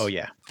Oh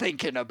yeah,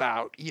 thinking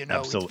about.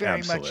 It's very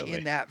much absolutely.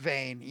 in that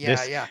vein.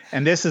 Yeah, yeah.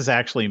 And this is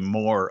actually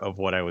more of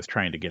what I was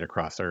trying to get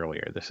across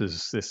earlier. This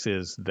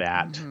is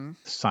that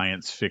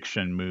science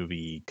fiction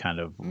movie kind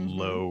of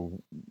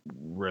low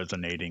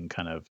resonating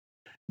kind of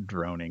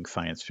droning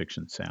science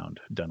fiction sound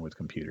done with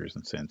computers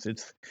and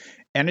synths.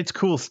 It's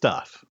cool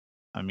stuff.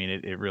 I mean,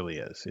 it really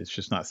is. It's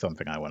just not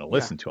something I want to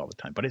listen to all the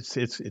time, but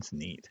it's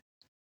neat.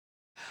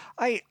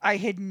 I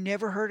had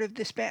never heard of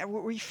this band.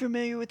 Were you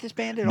familiar with this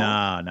band at all?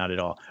 Nah, not at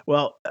all.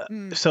 Well,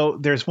 Mm, so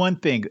there's one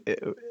thing.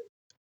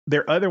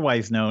 They're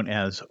otherwise known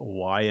as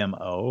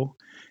YMO,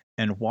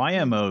 and mm,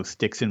 YMO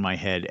sticks in my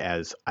head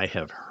as I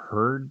have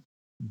heard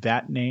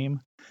that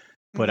name,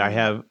 but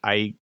mm.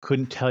 I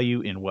couldn't tell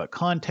you in what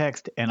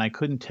context, and I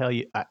couldn't tell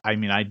you. I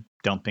mean, I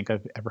don't think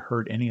I've ever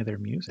heard any of their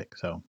music.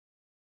 So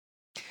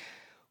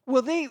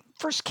Well, they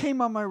first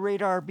came on my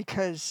radar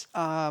because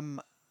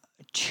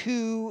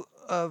two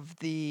of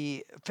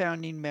the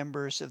founding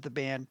members of the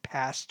band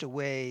passed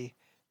away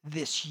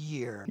this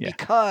year yeah,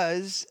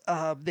 because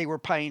they were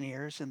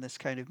pioneers in this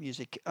kind of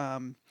music.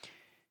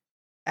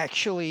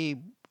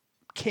 Actually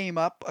came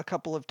up a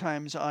couple of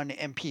times on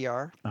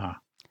NPR. ah,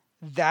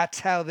 That's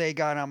how they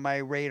got on my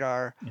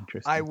radar. I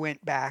interesting.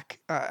 went back,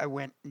 I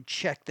went and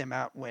checked them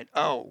out and went,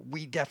 "Oh,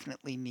 we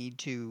definitely need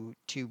to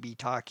be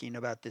talking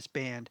about this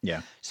band."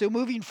 Yeah, So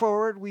moving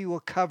forward, we will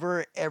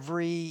cover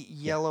every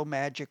yeah. Yellow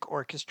Magic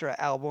Orchestra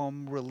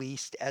album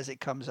released as it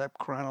comes up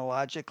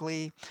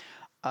chronologically.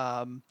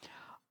 Um,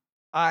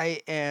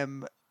 I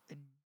am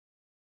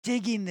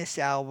digging this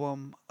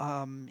album.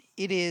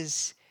 It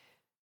is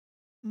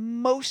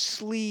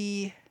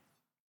mostly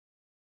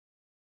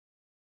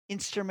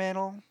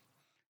instrumental.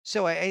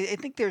 So I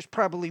think there's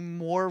probably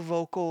more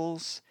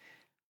vocals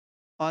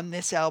on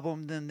this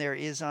album than there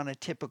is on a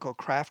typical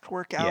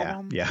Kraftwerk Yeah,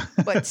 album. yeah.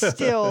 But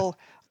still,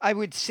 I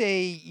would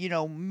say,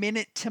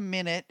 minute to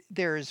minute,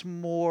 there's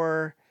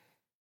more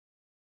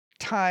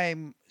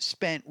time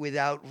spent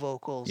without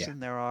vocals Yeah. than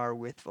there are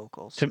with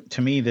vocals.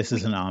 To me, this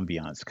is We, an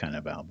ambiance kind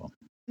of album,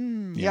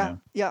 you yeah,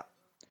 know. yeah,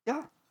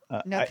 yeah.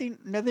 I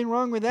Nothing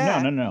wrong with No, no,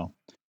 that. no.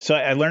 So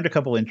I learned a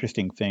couple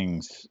interesting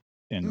things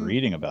in Mm,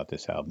 reading about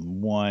this album.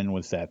 One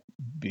was that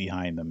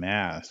Behind the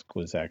Mask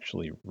was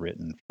actually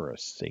written for a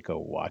Seiko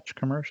watch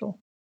commercial,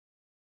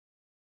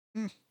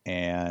 mm.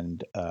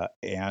 and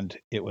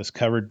it was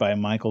covered by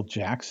Michael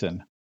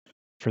Jackson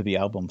for the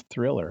album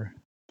Thriller,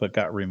 but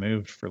got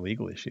removed for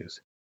legal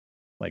issues.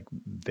 Like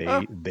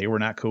Oh, they were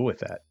not cool with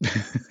that.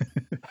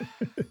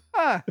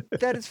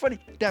 that is funny.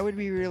 That would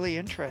be really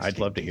I'd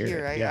interesting love to to hear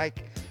hear. it. Yeah. I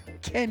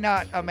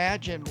cannot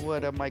imagine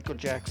what a Michael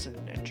Jackson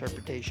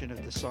interpretation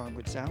of the song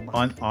would sound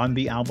like. On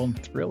the album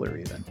Thriller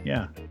even.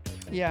 Yeah.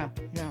 Yeah,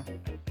 yeah.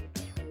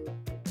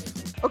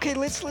 Okay,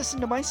 let's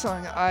listen to my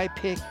song. I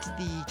picked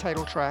the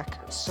title track,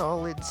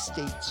 Solid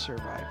State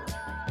Survivor.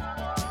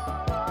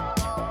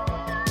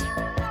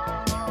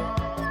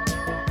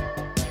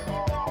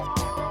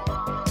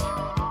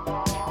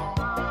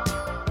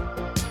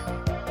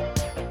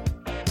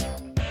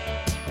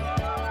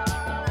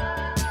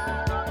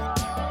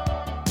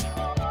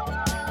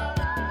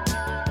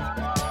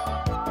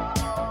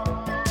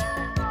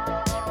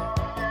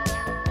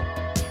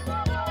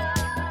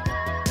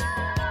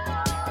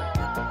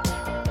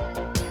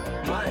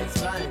 Minds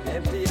blind,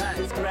 empty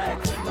eyes,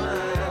 cracked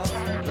smiles,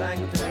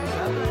 plankton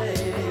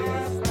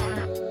ablaze.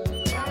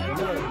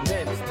 No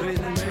lips,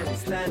 breathing in,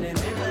 standing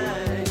in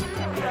line,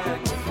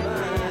 cracked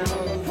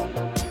smiles.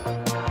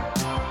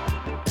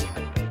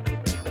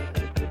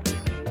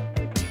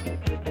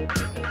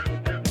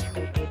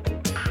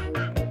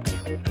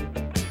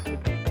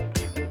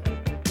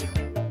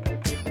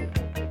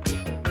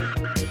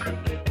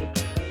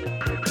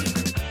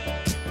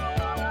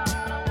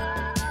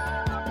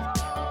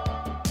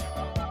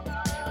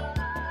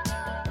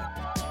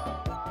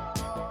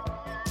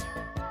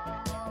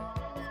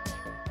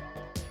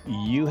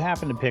 You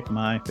happen to pick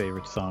my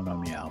favorite song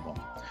on the album.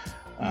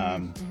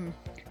 Um, Mm-hmm.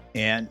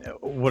 and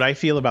what I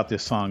feel about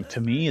this song, to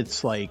me,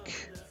 it's like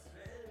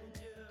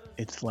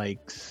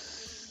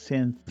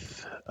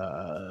synth,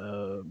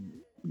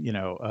 you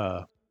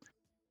know,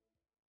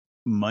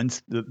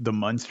 the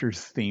Munsters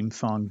theme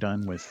song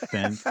done with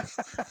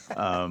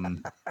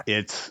synth.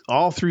 It's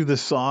all through the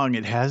song.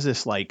 It has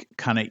this like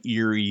kind of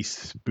eerie,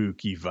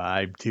 spooky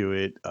vibe to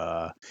it.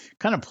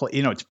 Kind of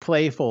it's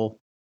playful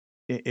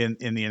in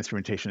the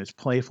instrumentation. It's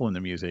playful in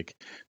the music,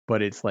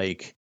 but it's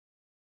like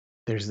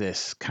there's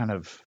this kind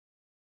of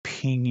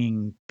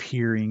pinging,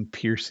 peering,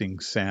 piercing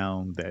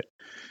sound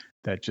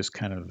that just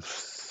kind of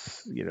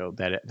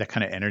that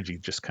kind of energy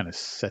just kind of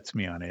sets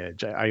me on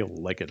edge. I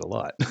like it a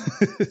lot.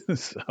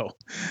 So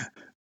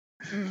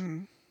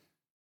Mm-hmm.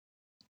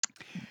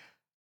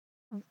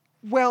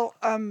 Well,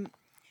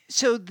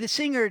 so the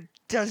singer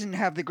doesn't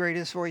have the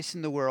greatest voice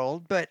in the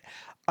world, but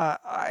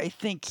I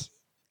think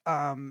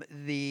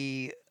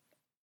the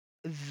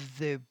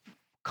the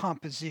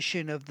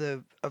composition of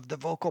the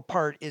vocal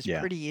part is yeah.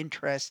 pretty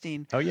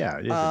interesting. Oh yeah,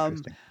 it is Um,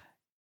 interesting.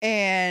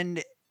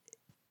 and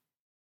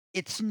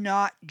it's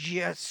not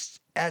just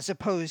as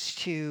opposed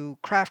to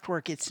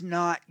Kraftwerk, it's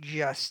not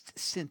just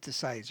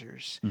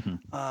synthesizers.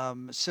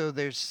 Hmm. So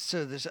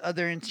there's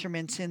other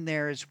instruments in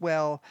there as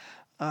well,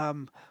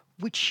 um,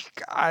 which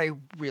I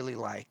really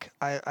like.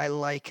 I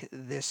like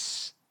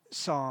this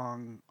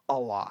song a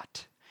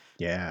lot.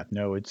 Yeah,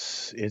 no,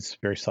 it's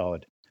very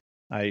solid.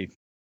 I,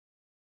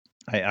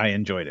 I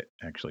enjoyed it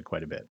actually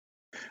quite a bit.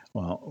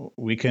 Well,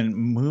 we can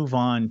move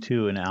on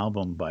to an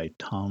album by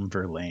Tom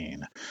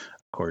Verlaine.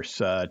 Of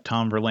course,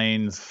 Tom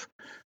Verlaine's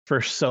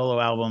first solo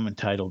album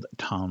entitled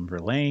Tom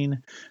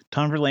Verlaine.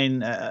 Tom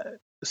Verlaine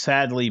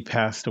sadly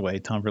passed away.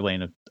 Tom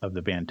Verlaine of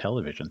the band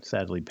Television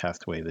sadly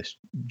passed away this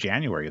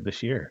January of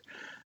this year.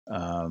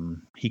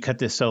 He cut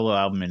this solo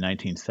album in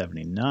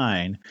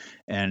 1979,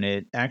 and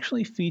it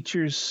actually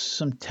features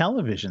some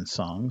Television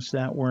songs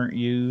that weren't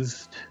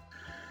used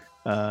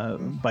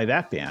by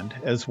that band,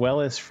 as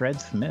well as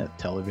Fred Smith,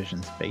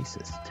 Television's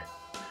bassist.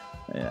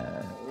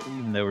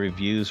 Even though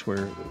reviews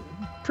were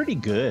pretty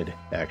good,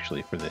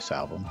 actually, for this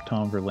album,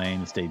 Tom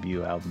Verlaine's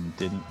debut album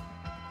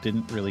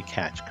didn't really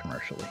catch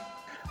commercially.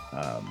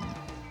 I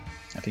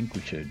think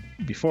we should,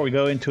 before we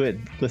go into it,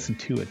 listen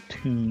to a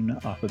tune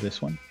off of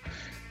this one.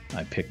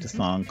 I picked a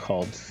song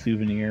called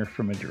Souvenir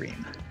from a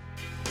Dream.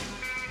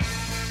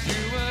 You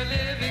were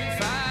living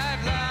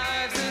 5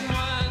 lives in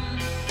one,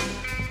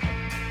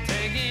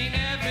 taking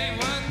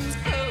everyone's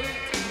coat.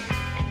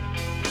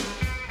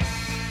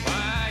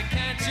 Why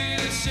can't you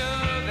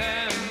show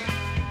them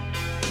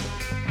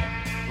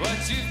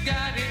what you've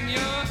got in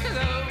your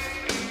clothes?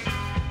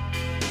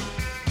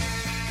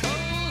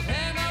 Cold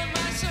hand on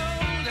my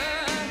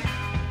shoulder,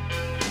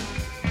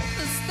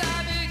 the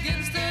stab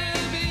against the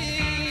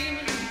beam.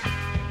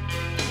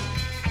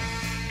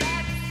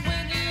 That's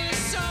when you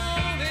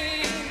saw me.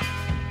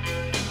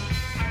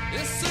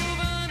 It's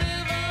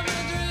souvenir from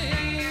a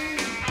dream.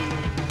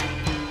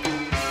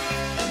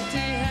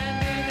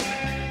 Empty-handed,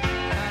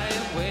 I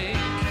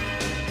awake,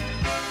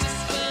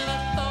 just when I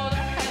thought I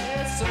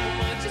had so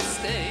much at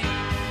stake.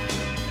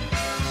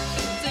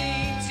 It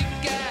seems you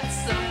got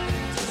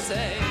something to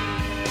say.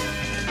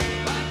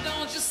 Why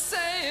don't you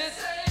say it?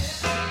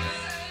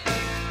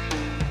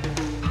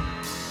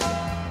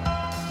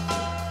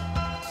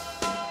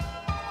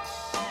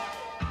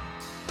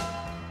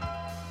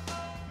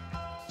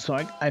 So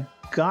I've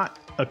got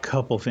a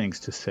couple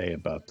things to say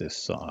about this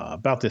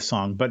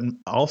song, but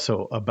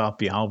also about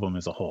the album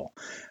as a whole.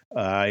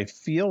 I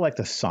feel like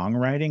the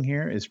songwriting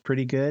here is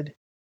pretty good,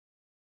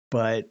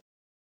 but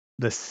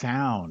the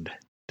sound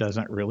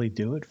doesn't really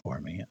do it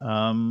for me.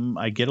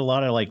 I get a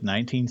lot of like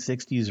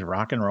 1960s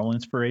rock and roll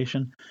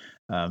inspiration,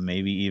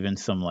 maybe even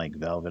some like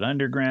Velvet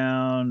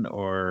Underground,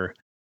 or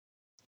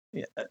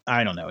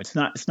I don't know. It's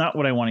not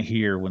what I want to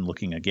hear when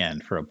looking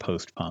again for a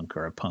post-punk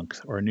or a punk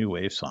or a new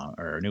wave song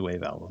or a new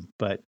wave album.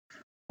 But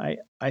I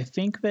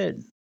think that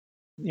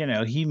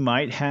he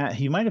might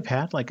have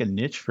had like a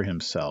niche for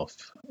himself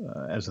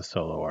as a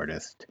solo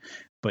artist,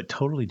 but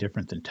totally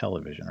different than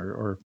Television,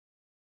 or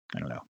I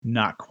don't know,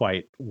 not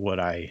quite what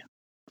I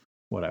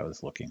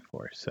was looking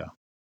for. So,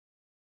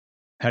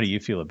 how do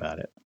you feel about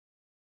it?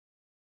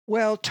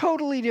 Well,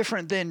 totally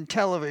different than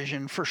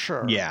Television for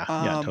sure. Yeah,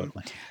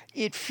 totally.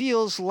 It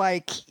feels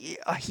like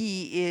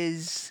he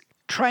is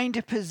trying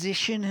to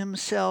position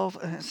himself.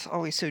 It's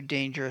always so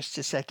dangerous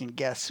to second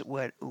guess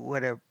what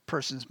a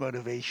person's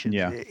motivation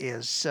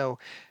is. So,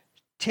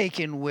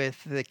 taken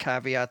with the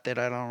caveat that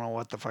I don't know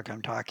what the fuck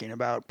I'm talking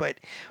about, but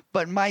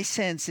my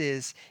sense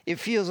is it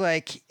feels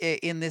like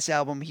in this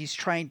album he's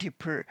trying to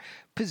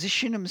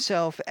position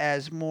himself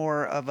as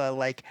more of a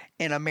like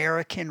an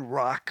American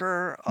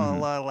rocker, a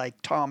la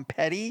like Tom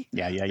Petty,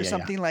 or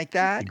something like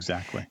that.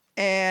 Exactly.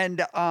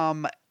 And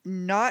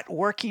not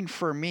working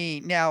for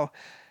me. Now,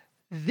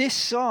 this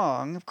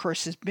song, of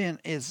course,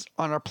 is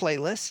on our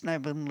playlist, and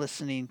I've been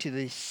listening to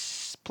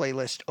this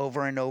playlist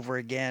over and over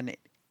again.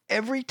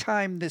 Every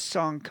time this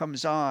song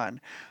comes on,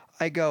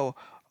 I go,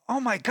 "Oh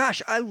my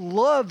gosh, I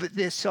love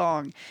this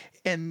song!"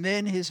 And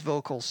then his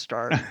vocals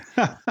start,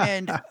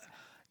 and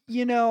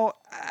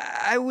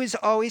I was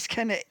always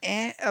kind of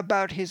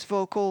about his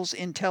vocals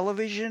in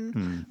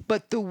Television,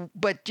 but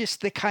just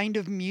the kind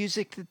of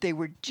music that they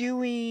were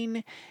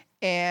doing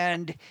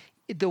and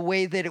the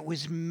way that it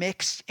was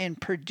mixed and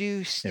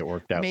produced, it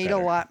worked out made better.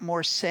 a lot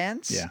more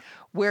sense. Yeah.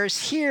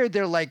 Whereas here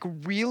they're like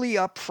really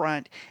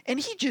upfront, and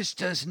he just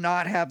does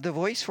not have the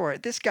voice for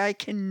it. This guy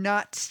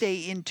cannot stay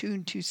in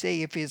tune to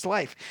save his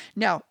life.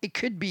 Now, it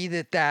could be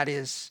that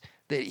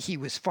he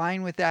was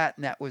fine with that,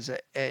 and that was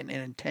an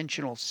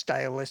intentional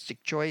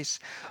stylistic choice,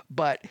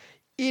 but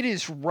it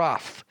is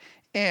rough.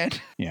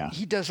 And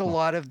he does a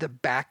lot of the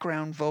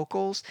background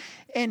vocals,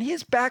 and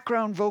his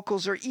background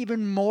vocals are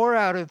even more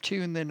out of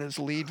tune than his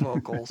lead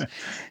vocals.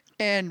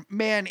 And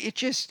man, it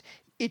just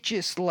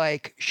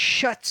like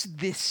shuts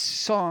this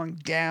song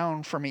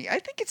down for me. I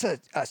think it's a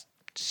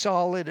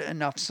solid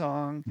enough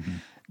song. Mm-hmm.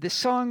 The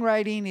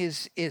songwriting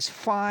is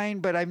fine,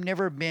 but I've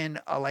never been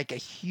a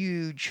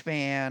huge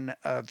fan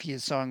of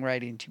his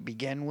songwriting to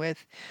begin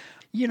with.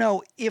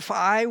 If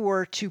I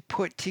were to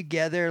put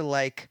together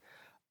like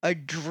a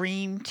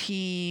dream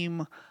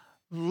team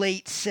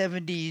late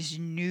 70s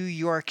New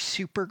York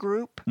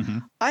supergroup,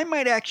 I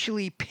might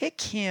actually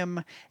pick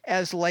him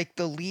as like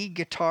the lead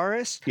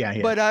guitarist,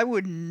 but I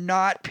would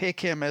not pick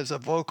him as a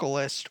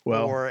vocalist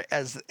or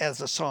as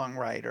a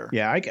songwriter.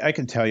 Yeah, I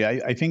can tell you,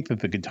 I think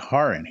that the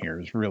guitar in here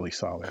is really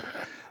solid.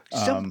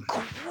 Some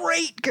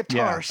great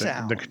guitar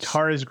sounds. The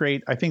guitar is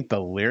great. I think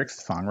the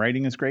lyrics,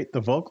 songwriting is great.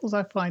 The vocals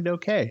I find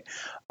okay.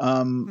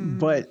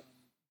 But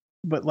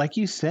but like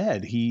you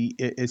said,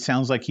 it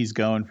sounds like he's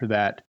going for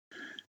that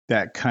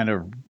kind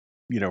of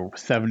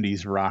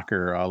 70s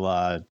rocker a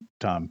la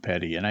Tom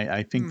Petty, and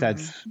I think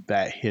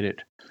that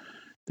hit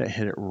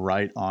it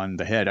right on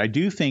the head. I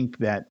do think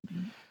that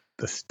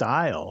the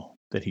style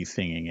that he's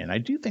singing in, I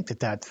do think that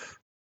that's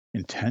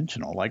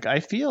intentional. Like I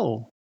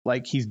feel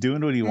like he's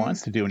doing what he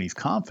wants to do, and he's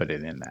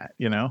confident in that,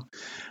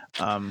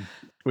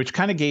 which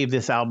kind of gave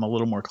this album a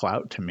little more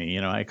clout to me.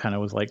 I kind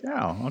of was like,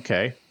 oh,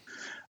 okay.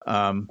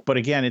 But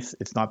again,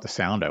 it's not the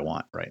sound I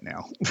want right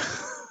now.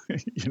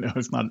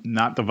 It's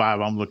not the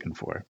vibe I'm looking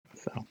for.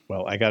 So,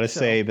 well, I got to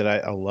say that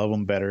I love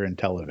them better in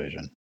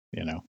television,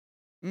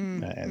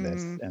 and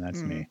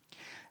that's me.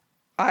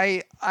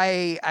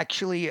 I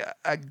actually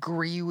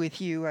agree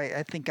with you.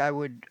 I think I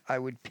would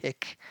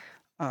pick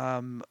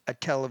a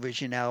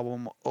television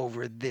album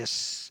over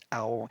this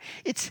album.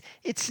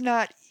 It's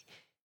not.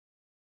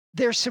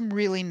 There's some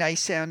really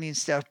nice sounding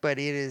stuff, but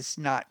it is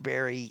not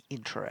very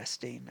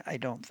interesting, I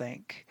don't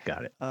think.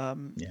 Got it.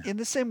 In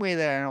the same way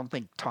that I don't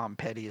think Tom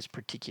Petty is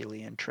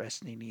particularly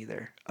interesting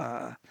either.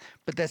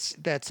 But that's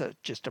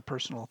just a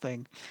personal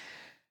thing.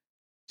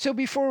 So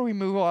before we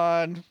move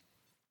on,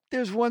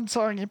 there's one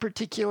song in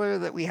particular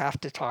that we have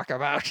to talk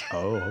about.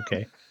 Oh,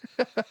 okay.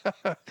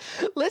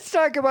 Let's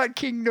talk about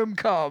Kingdom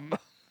Come.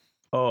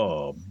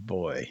 Oh,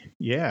 boy.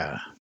 Yeah.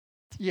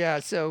 Yeah,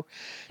 so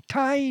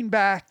tying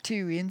back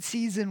to in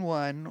season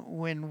 1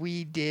 when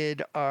we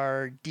did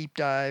our deep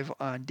dive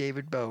on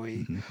David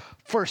Bowie,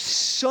 for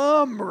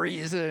some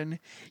reason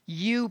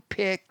you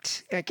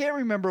picked, I can't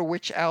remember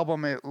which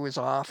album it was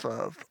off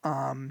of.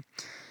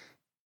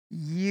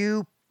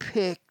 You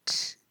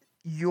picked,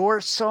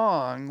 your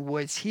song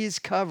was his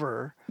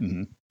cover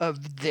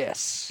of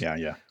this.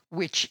 Yeah.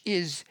 Which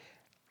is,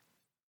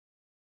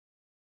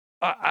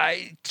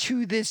 I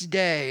to this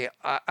day,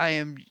 I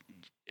am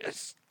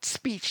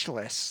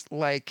speechless,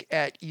 like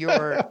at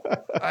your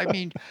I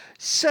mean,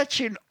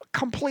 such an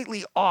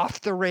completely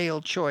off the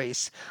rail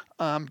choice.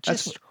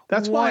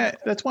 That's why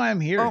I'm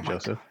here,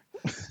 Joseph.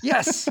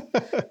 Yes.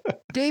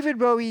 David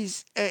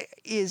Bowie's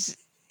is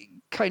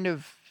kind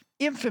of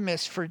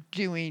infamous for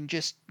doing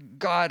just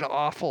god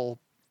awful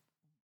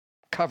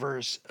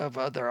covers of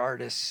other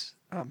artists'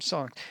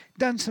 songs.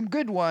 Done some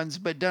good ones,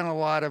 but done a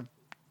lot of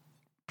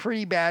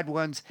pretty bad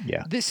ones.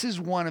 Yeah. This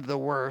is one of the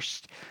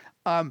worst.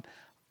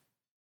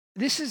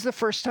 This is the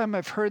first time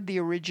I've heard the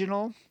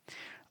original.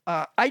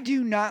 I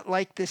do not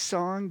like this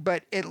song,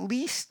 but at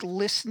least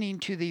listening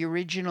to the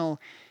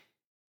original,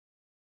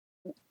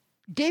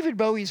 David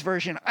Bowie's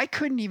version, I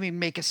couldn't even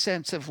make a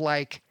sense of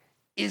like,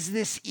 is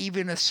this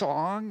even a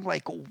song?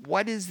 Like,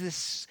 what is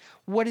this?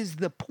 What is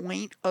the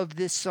point of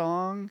this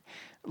song?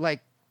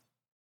 Like,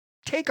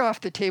 take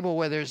off the table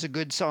whether it's a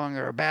good song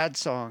or a bad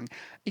song.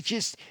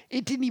 It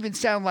didn't even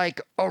sound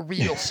like a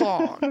real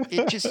song.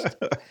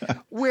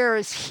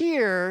 Whereas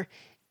here,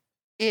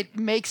 it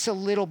makes a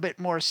little bit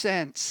more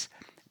sense,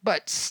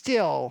 but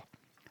still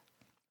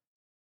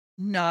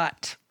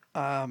not,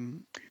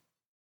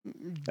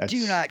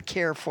 do not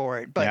care for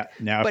it. But,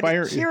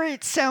 yeah. Here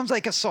it sounds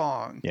like a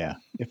song. Yeah.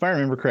 If I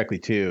remember correctly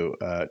too,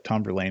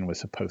 Tom Verlaine was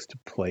supposed to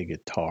play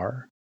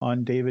guitar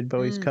on David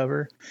Bowie's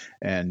cover,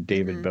 and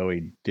David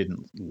Bowie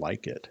didn't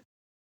like it.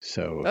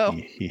 So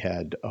he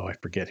had, I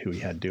forget who he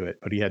had do it,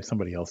 but he had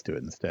somebody else do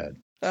it instead.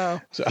 Oh,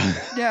 so.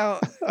 Now,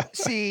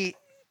 see,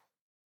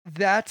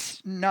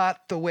 that's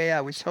not the way I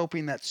was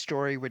hoping that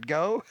story would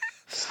go.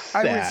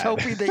 I was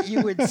hoping that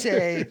you would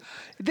say,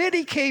 then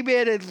he came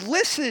in and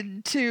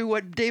listened to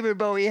what David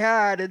Bowie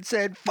had and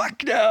said,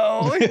 fuck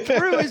no, and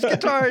threw his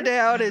guitar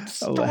down and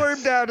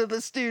stormed out of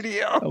the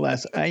studio.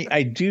 Alas,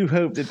 I do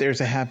hope that there's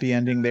a happy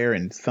ending there,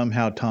 and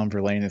somehow Tom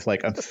Verlaine is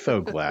like, I'm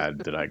so glad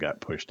that I got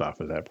pushed off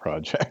of that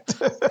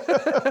project.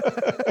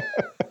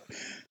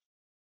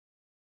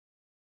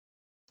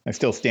 I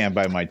still stand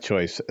by my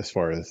choice as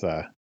far as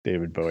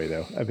David Bowie,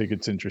 though. I think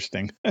it's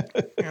interesting.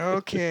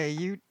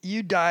 Okay,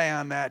 you die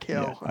on that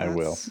hill. Yeah, I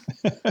will.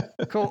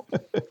 Cool.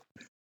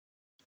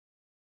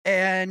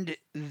 And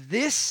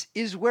this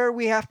is where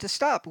we have to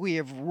stop. We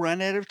have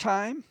run out of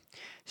time.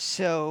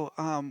 So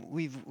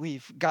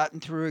we've gotten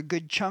through a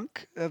good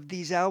chunk of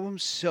these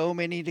albums, so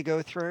many to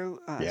go through.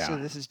 So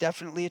this is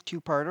definitely a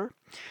two-parter.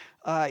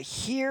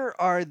 Here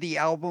are the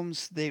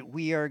albums that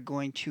we are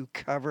going to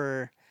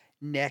cover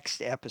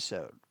next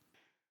episode.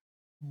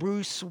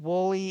 Bruce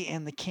Woolley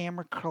and the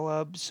Camera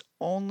Club's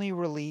only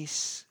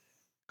release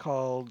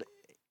called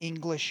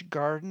English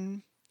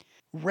Garden.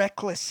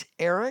 Reckless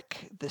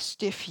Eric, The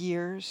Stiff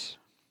Years.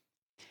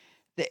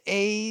 The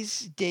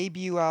A's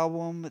debut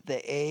album, The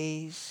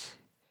A's.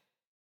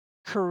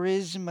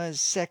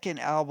 Charisma's second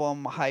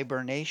album,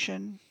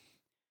 Hibernation.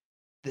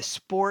 The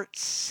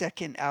Sports'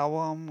 second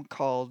album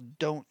called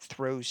Don't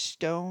Throw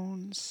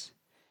Stones.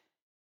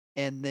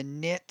 And the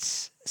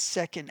Knits'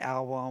 second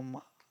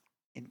album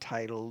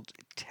entitled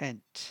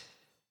Tent.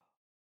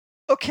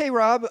 Okay,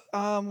 Rob,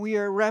 we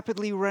are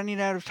rapidly running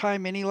out of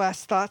time. Any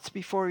last thoughts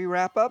before we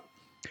wrap up?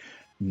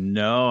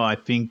 No, I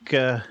think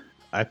I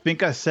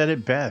said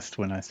it best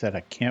when I said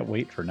I can't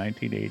wait for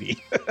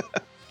 1980.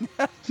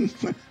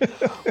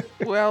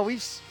 Well,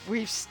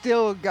 we've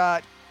still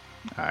got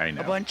I a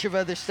know. bunch of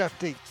other stuff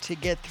to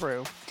get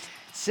through.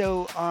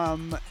 So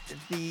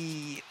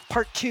the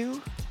part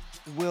 2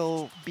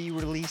 will be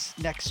released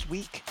next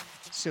week.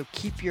 So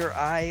keep your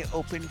eye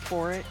open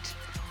for it.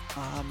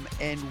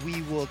 And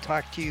we will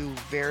talk to you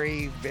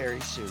very,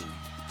 very soon.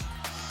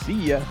 See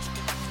ya.